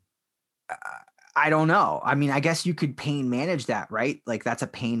foot, I don't know. I mean, I guess you could pain manage that, right? Like, that's a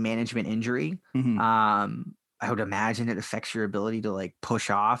pain management injury. I would imagine it affects your ability to like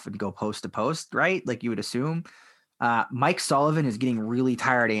push off and go post to post, right? Like you would assume. Mike Sullivan is getting really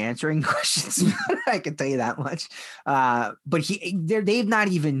tired of answering questions. I can tell you that much. But they've not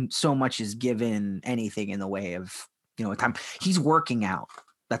even so much as given anything in the way of, you know, time. He's working out.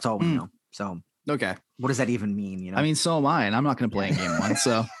 That's all we know. So, okay. What does that even mean? You know, I mean, so am I, and I'm not going to play in game 1.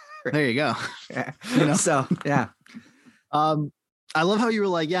 So there you go. Yeah. You know? So, yeah. I love how you were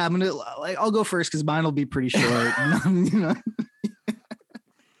like, yeah, I'll go first because mine will be pretty short. You know?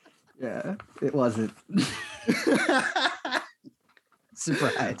 Yeah, it wasn't.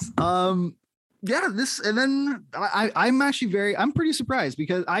 Surprise. Yeah, and then I'm pretty surprised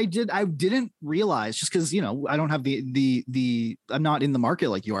because I didn't realize, just because, you know, I don't have I'm not in the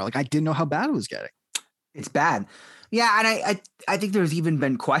market like you are. Like, I didn't know how bad it was getting. It's bad. Yeah. And I think there's even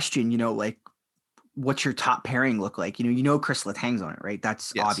been question, you know, like, what's your top pairing look like? You know, Chris Letang's on it, right?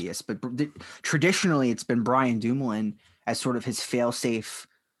 That's obvious. But traditionally, it's been Brian Dumoulin as sort of his fail-safe,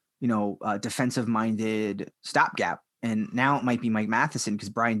 you know, defensive-minded stopgap. And now it might be Mike Matheson because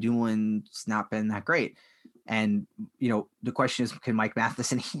Brian Dumoulin's not been that great. And, you know, the question is, can Mike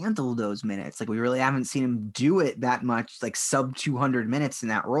Matheson handle those minutes? Like, we really haven't seen him do it that much, like sub 200 minutes in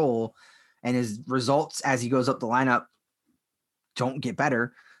that role. And his results as he goes up the lineup don't get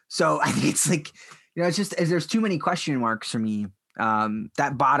better. So I think it's like, you know, it's just, there's too many question marks for me.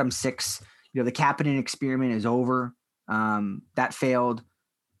 That bottom 6, you know, the Kapanen experiment is over. That failed.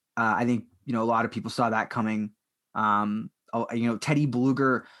 I think, you know, a lot of people saw that coming. You know, Teddy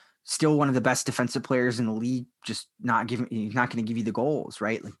Bluger, still one of the best defensive players in the league, just he's not going to give you the goals,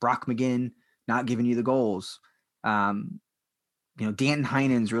 right? Like Brock McGinn, not giving you the goals. You know, Danton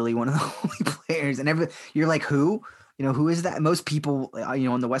Heinen's really one of the only players, and you're like, who? You know, who is that? Most people, you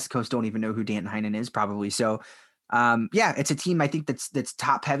know, on the West Coast don't even know who Danton Heinen is, probably. So, yeah, it's a team I think that's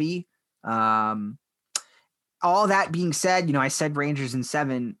top heavy. All that being said, you know, I said Rangers in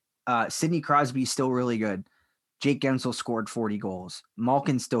 7. Sidney Crosby is still really good. Jake Gensel scored 40 goals.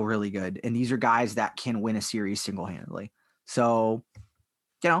 Malkin's still really good, and these are guys that can win a series single-handedly. So,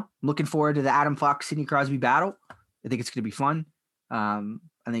 you know, I'm looking forward to the Adam Fox Sidney Crosby battle. I think it's going to be fun.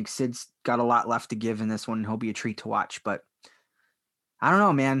 I think Sid's got a lot left to give in this one. He'll be a treat to watch, but I don't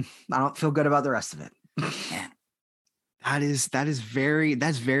know, man. I don't feel good about the rest of it. Man, that's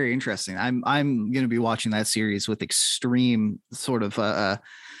very interesting. I'm going to be watching that series with extreme sort of, I'm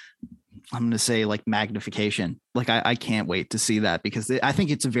going to say like magnification. Like I can't wait to see that because I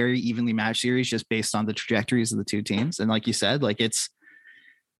think it's a very evenly matched series just based on the trajectories of the two teams. And like you said, like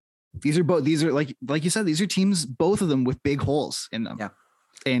these are like you said, these are teams, both of them with big holes in them. Yeah.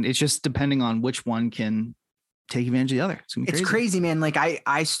 And it's just depending on which one can take advantage of the other. It's crazy, man. Like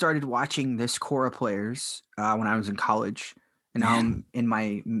I started watching this core of players when I was in college, and now I'm in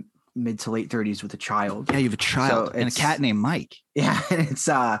my mid to late 30s with a child. Yeah, you have a child and a cat named Mike. Yeah, and it's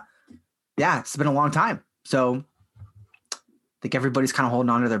been a long time. So I think everybody's kind of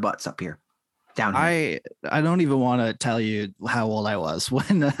holding on to their butts up here. Down here. I don't even want to tell you how old I was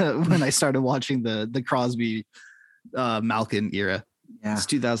when I started watching the Crosby Malkin era. Yeah. It's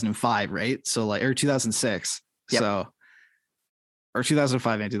 2005, right? So like, or 2006. Yep. So, or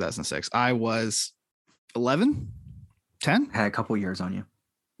 2005 and 2006. I was 11, 10. Had a couple years on you.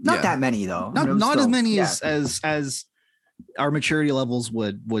 Not that many though. Not as many as our maturity levels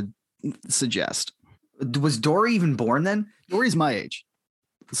would suggest. Was Dory even born then? Dory's my age.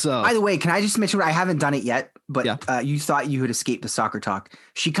 So by the way, can I just mention, I haven't done it yet, but Yeah. You thought you had escaped the soccer talk.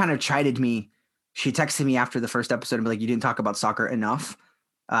 She kind of chided me. She texted me after the first episode and be like, you didn't talk about soccer enough.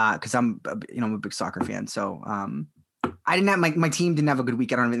 Cause I'm a big soccer fan. So, I didn't have my team didn't have a good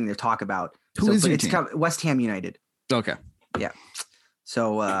week. I don't have anything to talk about. Who is your team? West Ham United. Okay. Yeah.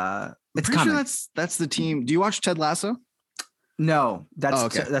 So, it's Pretty coming. sure that's the team. Do you watch Ted Lasso? No, that's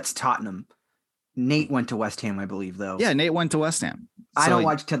okay. That's Tottenham. Nate went to West Ham, I believe, though. Yeah, Nate went to West Ham. I don't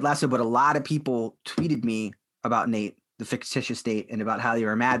watch Ted Lasso, but a lot of people tweeted me about Nate, the fictitious Nate, and about how they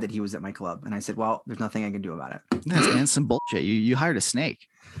were mad that he was at my club. And I said, well, there's nothing I can do about it. That's some bullshit. You hired a snake.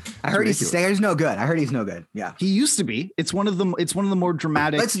 I heard he's no good. I heard he's no good. Yeah. He used to be. It's one of the more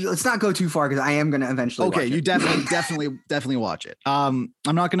dramatic. Let's not go too far because I am going to eventually watch it. You definitely watch it. I'm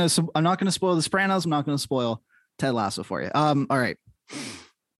not going to spoil The Sopranos. I'm not going to spoil Ted Lasso for you. All right.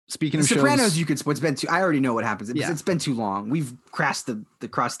 Speaking of Sopranos, shows, you could. It's been too. I already know what happens. Yeah. It's been too long. We've crossed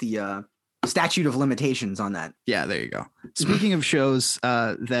the statute of limitations on that. Yeah, there you go. Speaking of shows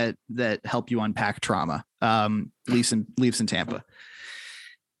that help you unpack trauma, Leafs in Tampa.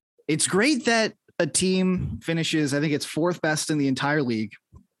 It's great that a team finishes, I think it's fourth best in the entire league,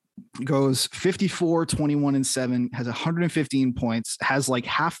 goes 54-21-7, has 115 points, has like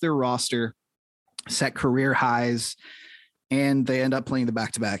half their roster set career highs, and they end up playing the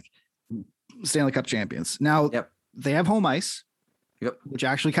back-to-back Stanley Cup champions. Now, They have home ice, which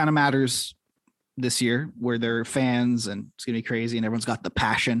actually kind of matters this year, where they're fans and it's going to be crazy and everyone's got the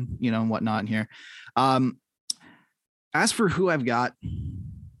passion, and whatnot in here. As for who I've got,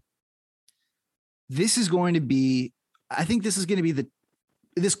 this is going to be, I think this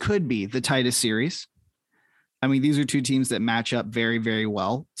could be the tightest series. I mean, these are two teams that match up very, very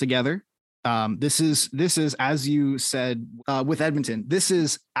well together. This is, as you said, with Edmonton, this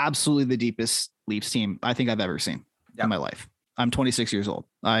is absolutely the deepest Leafs team I think I've ever seen in my life. I'm 26 years old.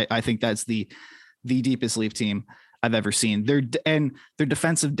 I think that's the deepest Leaf team I've ever seen. Their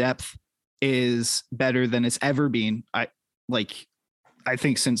defensive depth is better than it's ever been. I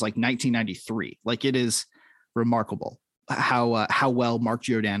think since like 1993. Like, it is remarkable how well Mark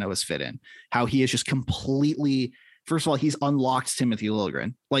Giordano has fit in, how he is just completely, first of all, he's unlocked Timothy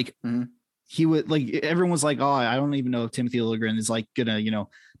Liljegren. Like, he would, like, everyone was like, oh, I don't even know if Timothy Liljegren is like gonna,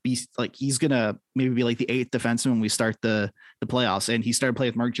 be like, he's gonna maybe be like the eighth defenseman when we start the playoffs. And he started playing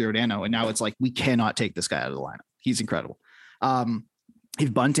with Mark Giordano, and now it's like, we cannot take this guy out of the lineup. He's incredible.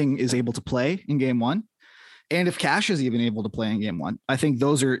 If Bunting is able to play in game one, and if Cash is even able to play in game one, I think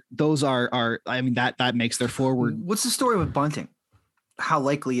those are I mean, that makes their forward. What's the story with Bunting? How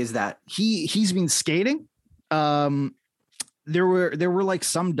likely is that? He's been skating. There were like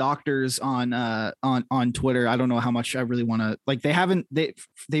some doctors on Twitter. I don't know how much I really want to, like,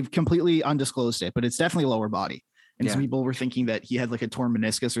 they've completely undisclosed it, but it's definitely lower body. And some people were thinking that he had like a torn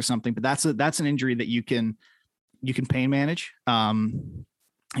meniscus or something, but that's an injury that you can pain manage and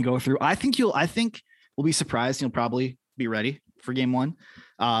go through. I think we'll be surprised. He'll probably be ready for game one.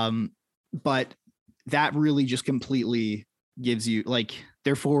 But that really just completely gives you, like,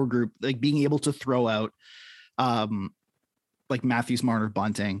 their forward group, like, being able to throw out like Matthews, Marner,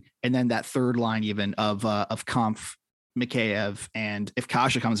 Bunting, and then that third line even of Kampf, Mikheyev, and if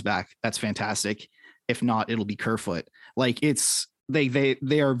Kasha comes back, that's fantastic. If not, it'll be Kerfoot. Like, it's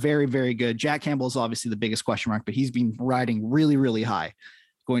they are very, very good. Jack Campbell is obviously the biggest question mark, but he's been riding really, really high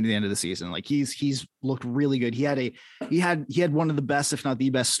going to the end of the season. Like, he's looked really good. He had one of the best, if not the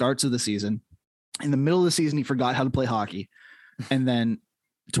best, starts of the season. In the middle of the season, he forgot how to play hockey, and then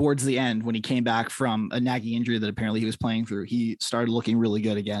towards the end, when he came back from a nagging injury that apparently he was playing through, he started looking really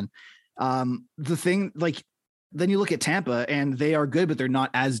good again. The thing, like, then you look at Tampa and they are good, but they're not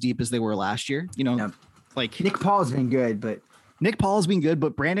as deep as they were last year. Like, Nick Paul's been good, but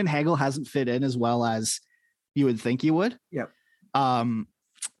Brandon Hagel hasn't fit in as well as you would think he would. Yep. Like,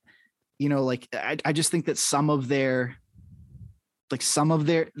 I just think that some of their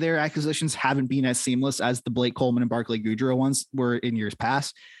acquisitions haven't been as seamless as the Blake Coleman and Barclay Goodrow ones were in years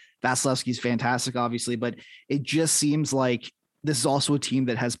past. Vasilevsky's fantastic, obviously, but it just seems like this is also a team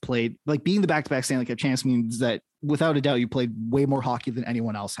that has played, like, being the back-to-back Stanley Cup champs means that without a doubt you played way more hockey than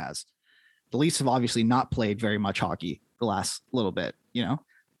anyone else has. The Leafs have obviously not played very much hockey the last little bit,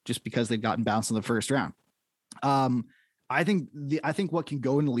 just because they've gotten bounced in the first round. I think what can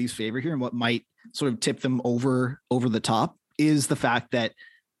go in the Leafs' favor here and what might sort of tip them over the top is the fact that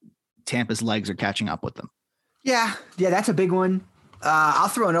Tampa's legs are catching up with them. Yeah, that's a big one. I'll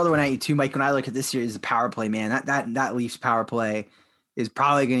throw another one at you too, Mike. When I look at this series, the power play, man, that Leafs power play is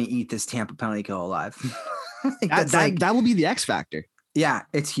probably going to eat this Tampa penalty kill alive. That will be the X factor. Yeah,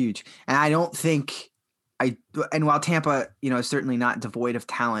 it's huge. And I don't think and while Tampa, is certainly not devoid of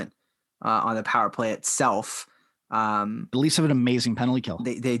talent on the power play itself, At least have an amazing penalty kill.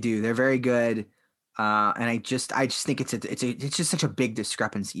 they do. They're very good. And I just think it's just such a big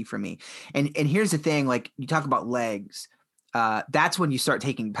discrepancy for me. And here's the thing, like you talk about legs, that's when you start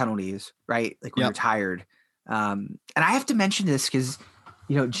taking penalties, right? Like when you're tired. And I have to mention this because,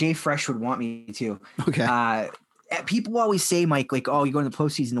 Jay Fresh would want me to. Okay. People always say, Mike, like, oh, you go in the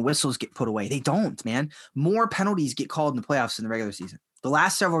postseason, the whistles get put away. They don't, man. More penalties get called in the playoffs than the regular season. The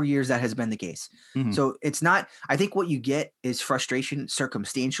last several years, that has been the case. Mhm. So it's not, I think what you get is frustration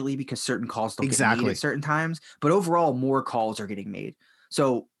circumstantially because certain calls don't get made at certain times, but overall more calls are getting made.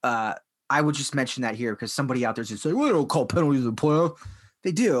 So I would just mention that here because somebody out there just say, well, they don't call penalties in the playoff.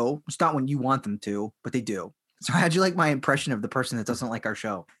 They do. It's not when you want them to, but they do. So how'd you like my impression of the person that doesn't like our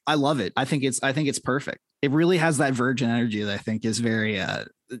show? I love it. I think it's perfect. It really has that virgin energy that I think is very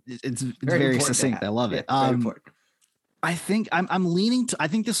it's very succinct. I love it. Very important. I think I'm leaning to, I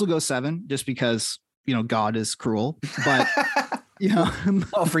think this will go 7 just because, God is cruel, but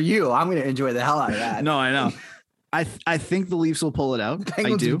well, for you, I'm going to enjoy the hell out of that. No, I know. I think the Leafs will pull it out. The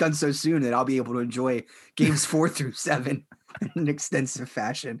Penguins have done so soon that I'll be able to enjoy games 4 through 7 in an extensive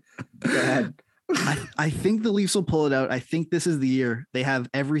fashion. Go ahead. I think the Leafs will pull it out. I think this is the year. They have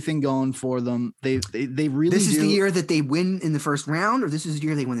everything going for them. They really This is the year that they win in the first round, or this is the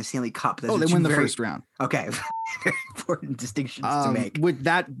year they win the Stanley Cup? They win the first round. Okay. Very important distinctions to make. With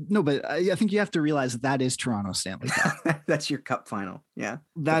that, no, but I think you have to realize that is Toronto Stanley Cup. That's your cup final. Yeah.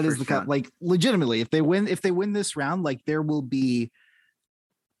 That is the cup. Like legitimately, if they win this round, like there will be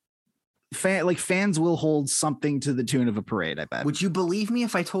fans will hold something to the tune of a parade, I bet. Would you believe me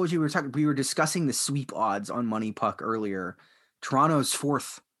if I told you we were discussing the sweep odds on Money Puck earlier? Toronto's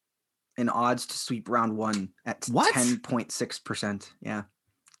 4th in odds to sweep round 1 at 10.6%. Yeah.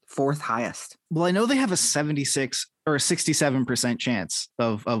 4th highest. Well, I know they have a 76 or a 67% chance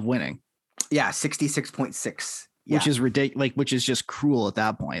of winning. Yeah, 66.6. Yeah. Which is ridiculous, which is just cruel at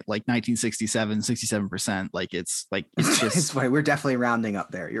that point. Like 67%. It's just it's funny. We're definitely rounding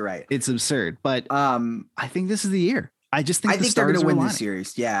up there. You're right. It's absurd. But I think this is the year. I think they're going to win this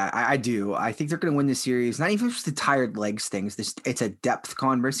series. Yeah, I do. I think they're going to win this series. Not even just the tired legs things. It's a depth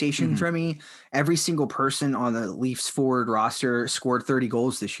conversation for me. Every single person on the Leafs forward roster scored 30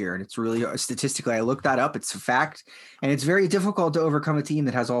 goals this year. And it's really statistically, I looked that up. It's a fact. And it's very difficult to overcome a team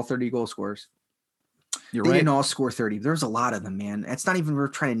that has all 30 goal scorers. They didn't all score 30. There's a lot of them, man. It's not even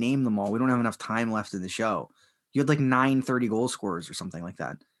worth trying to name them all. We don't have enough time left in the show. You had like 9 30 goal scorers or something like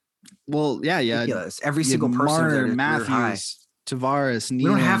that. Well, yeah. Ridiculous. Every single person. Marner, Matthews, Tavares. We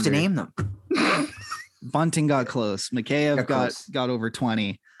don't have to name them. Bunting got close. Mikheyev got over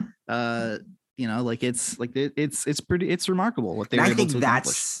 20. It's remarkable what they were able to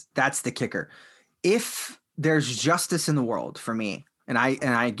accomplish. That's the kicker. If there's justice in the world for me, and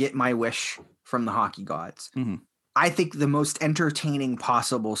I get my wish from the hockey gods, I think the most entertaining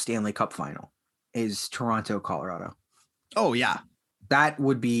possible Stanley Cup final is Toronto, Colorado. Oh yeah. That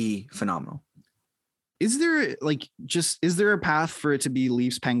would be phenomenal. Is there a path for it to be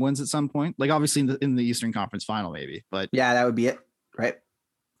Leafs Penguins at some point? Like obviously in the Eastern Conference final, maybe, but yeah, that would be it. Right.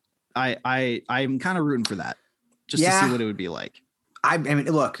 I'm kind of rooting for that just to see what it would be like. I mean,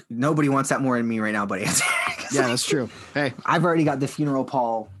 look, nobody wants that more than me right now, buddy. Yeah, that's true. Hey, I've already got the funeral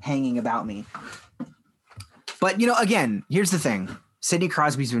pall hanging about me. But, again, here's the thing. Sidney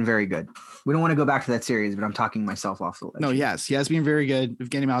Crosby's been very good. We don't want to go back to that series, but I'm talking myself off the ledge. No, yes. He has been very good.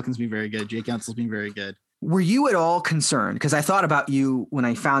 Evgeny Malkin's been very good. Jake Guentzel's been very good. Were you at all concerned? Because I thought about you when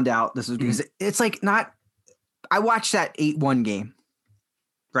I found out this was because it's like not – I watched that 8-1 game,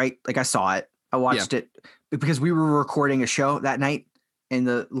 right? Like I saw it. I watched it because we were recording a show that night. And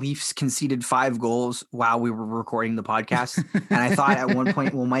the Leafs conceded 5 goals while we were recording the podcast. And I thought at one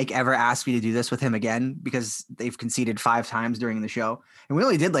point, will Mike ever ask me to do this with him again? Because they've conceded 5 times during the show. And we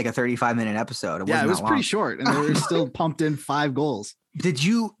only did like a 35-minute episode. It was pretty short. And they were still pumped in 5 goals. Did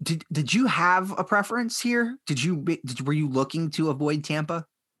you have a preference here? Were you looking to avoid Tampa?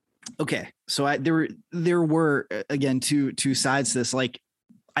 Okay. So there were again, two sides to this. Like,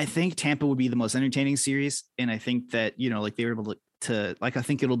 I think Tampa would be the most entertaining series. And I think that, they were able to I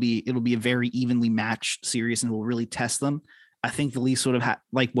think it'll be a very evenly matched series and it will really test them. I think the Leafs would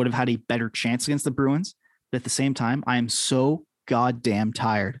have had a better chance against the Bruins. But at the same time, I am so goddamn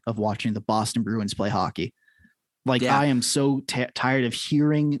tired of watching the Boston Bruins play hockey. I am so tired of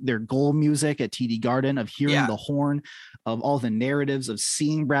hearing their goal music at TD Garden, of hearing the horn, of all the narratives, of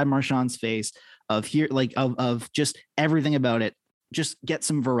seeing Brad Marchand's face, of just everything about it. Just get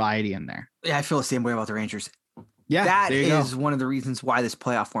some variety in there. Yeah, I feel the same way about the Rangers. Yeah, That there you is go. one of the reasons why this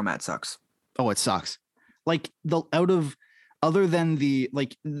playoff format sucks. Oh, it sucks. Like other than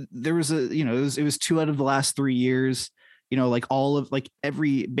there was it was 2 out of the last 3 years. Like all of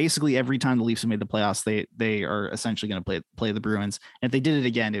basically every time the Leafs have made the playoffs, they are essentially going to play the Bruins. And if they did it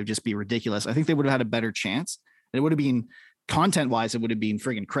again, it would just be ridiculous. I think they would have had a better chance. And it would have been content wise, it would have been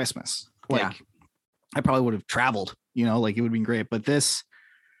friggin' Christmas. I probably would have traveled, it would have been great. But this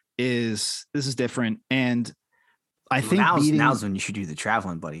is different. And I think now's when you should do the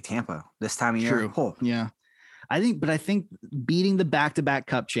traveling, buddy. Tampa this time of year. Oh. Yeah. I think beating the back-to-back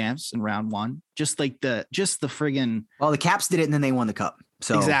cup champs in round 1, just the friggin'. Well, the Caps did it and then they won the cup.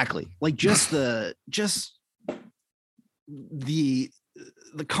 So exactly. Like the I'm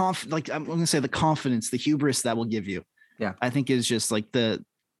going to say the confidence, the hubris that will give you. Yeah. I think is just like the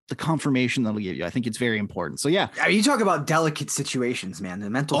confirmation that'll give you. I think it's very important. So yeah. You talk about delicate situations, man. The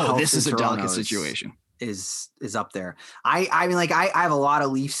mental health. This is a delicate situation. Is up there. I mean, like I have a lot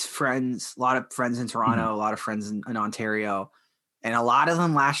of Leafs friends, a lot of friends in Toronto, a lot of friends in Ontario, and a lot of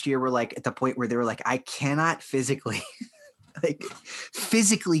them last year were like at the point where they were like, I cannot physically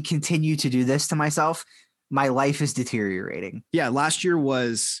continue to do this to myself. My life is deteriorating. Yeah, last year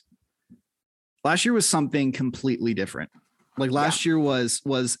was something completely different. Like last year was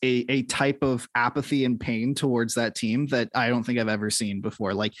a type of apathy and pain towards that team that I don't think I've ever seen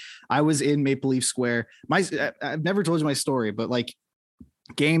before. Like I was in Maple Leaf Square. I've never told you my story, but like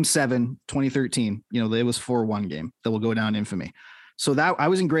Game 7, 2013, it was 4-1 game that will go down in infamy. So that I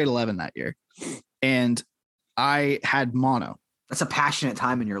was in grade 11 that year, and I had mono. That's a passionate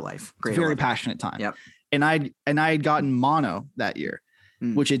time in your life. Very passionate time. Yep. And I had gotten mono that year,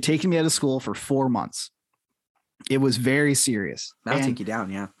 which had taken me out of school for 4 months. It was very serious. That'll take you down.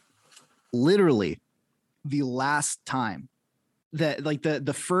 Yeah. Literally the last time that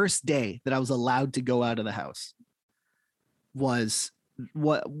the first day that I was allowed to go out of the house was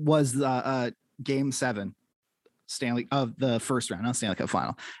Game 7 Stanley of the first round, not Stanley Cup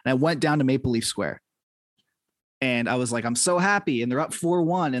final. And I went down to Maple Leaf Square and I was like, I'm so happy. And they're up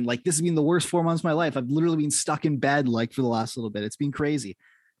 4-1. And like, this has been the worst 4 months of my life. I've literally been stuck in bed for the last little bit. It's been crazy.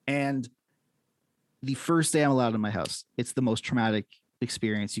 And the first day I'm allowed in my house, it's the most traumatic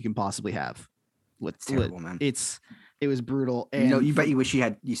experience you can possibly have. It's terrible, man. It was brutal. And you bet you wish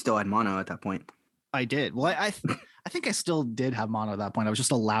you still had mono at that point. I did. Well, I think I still did have mono at that point. I was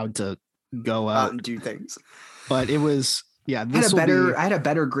just allowed to go out and do things. But it was, yeah. I had a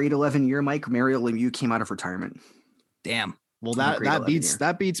better grade 11 year, Mike. Mario Lemieux came out of retirement. Damn. Well, that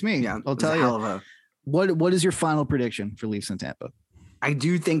beats me. Yeah, I'll tell you. What is your final prediction for Leafs in Tampa? I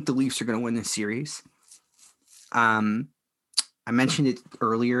do think the Leafs are going to win this series. I mentioned it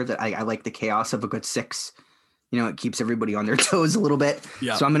earlier that I like the chaos of a good 6. It keeps everybody on their toes a little bit.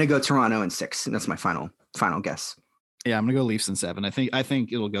 Yeah. So I'm going to go Toronto in 6, and that's my final guess. Yeah, I'm going to go Leafs in 7. I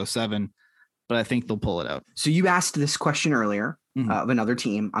think it'll go 7, but I think they'll pull it out. So you asked this question earlier of another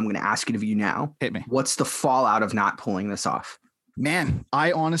team. I'm going to ask it of you now. Hit me. What's the fallout of not pulling this off? Man,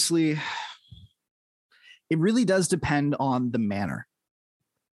 I honestly, it really does depend on the manner.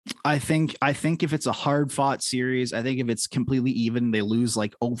 I think if it's a hard fought series, I think if it's completely even, they lose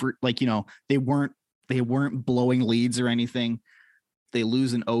they weren't blowing leads or anything. They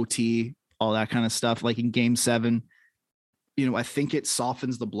lose an OT, all that kind of stuff. Like in Game 7, I think it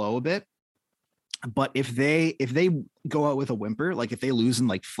softens the blow a bit. But if they go out with a whimper, like if they lose in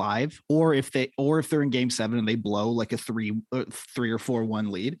 5, or if they're in Game 7 and they blow like a 3 or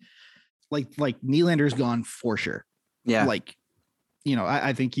 4-1 lead, like Nylander's gone for sure. Yeah.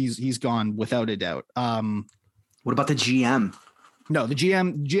 I think he's gone without a doubt. What about the GM? No, the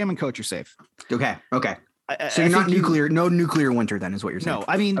GM and coach are safe. Okay. So you're not nuclear, no nuclear winter then is what you're saying. No,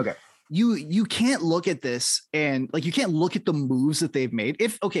 I mean, okay. You can't look at this and you can't look at the moves that they've made.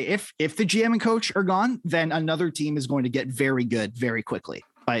 If the GM and coach are gone, then another team is going to get very good very quickly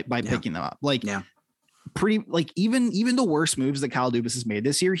by picking them up. Even the worst moves that Kyle Dubas has made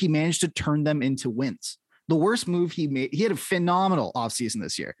this year, he managed to turn them into wins. The worst move he made, he had a phenomenal offseason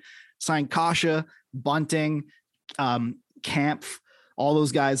this year. Signed Kasha, Bunting, Kampf, all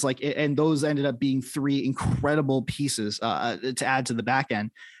those guys, and those ended up being 3 incredible pieces to add to the back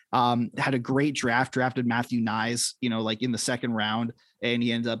end. Had a great drafted Matthew Nyes, in the second round, and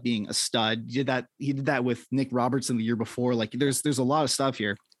he ended up being a stud. He did that with Nick Robertson the year before. There's a lot of stuff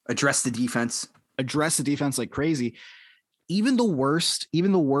here. Address the defense like crazy. Even the worst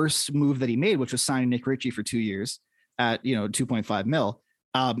move that he made, which was signing Nick Ritchie for 2 years at 2.5 mil.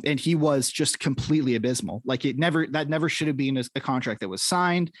 And he was just completely abysmal. That never should have been a contract that was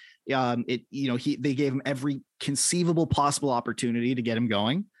signed. They gave him every conceivable possible opportunity to get him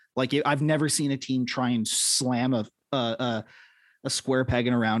going. Like I've never seen a team try and slam a square peg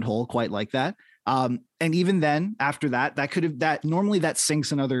in a round hole quite like that. And even then, after that normally that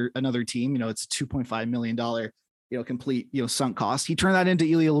sinks another team. It's a $2.5 million, complete, sunk cost. He turned that into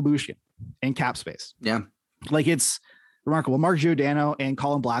Ilya Lyubushkin in cap space. Yeah. Like it's remarkable. Mark Giordano and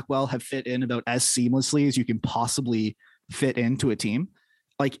Colin Blackwell have fit in about as seamlessly as you can possibly fit into a team.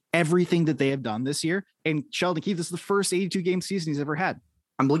 Like everything that they have done this year. And Sheldon Keefe, this is the first 82 game season he's ever had.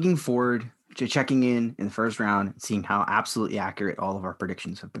 I'm looking forward to checking in the first round and seeing how absolutely accurate all of our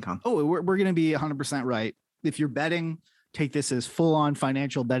predictions have become. Oh, we're going to be 100% right. If you're betting, take this as full on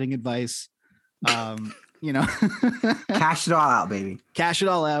financial betting advice. Cash it all out, baby. Cash it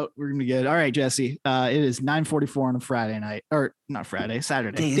all out. We're going to be good. All right, Jesse. It is 9:44 on a Friday night, or not Friday,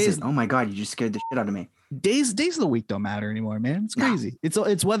 Saturday. Days, oh my God, you just scared the shit out of me. Days of the week don't matter anymore, man. It's crazy. No.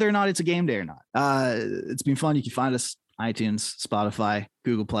 It's whether or not it's a game day or not. It's been fun. You can find us iTunes, Spotify,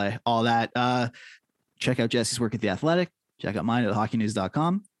 Google Play, all that. Check out Jesse's work at The Athletic. Check out mine at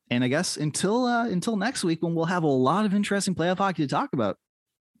hockeynews.com. And I guess until next week, when we'll have a lot of interesting playoff hockey to talk about.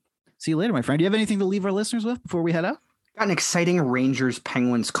 See you later, my friend. Do you have anything to leave our listeners with before we head out? Got an exciting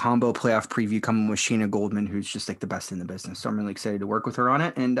Rangers-Penguins combo playoff preview coming with Shayna Goldman, who's just like the best in the business. So I'm really excited to work with her on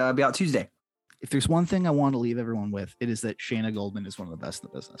it and be out Tuesday. If there's one thing I want to leave everyone with, it is that Shayna Goldman is one of the best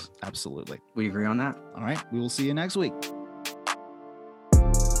in the business. Absolutely. We agree on that. All right. We will see you next week.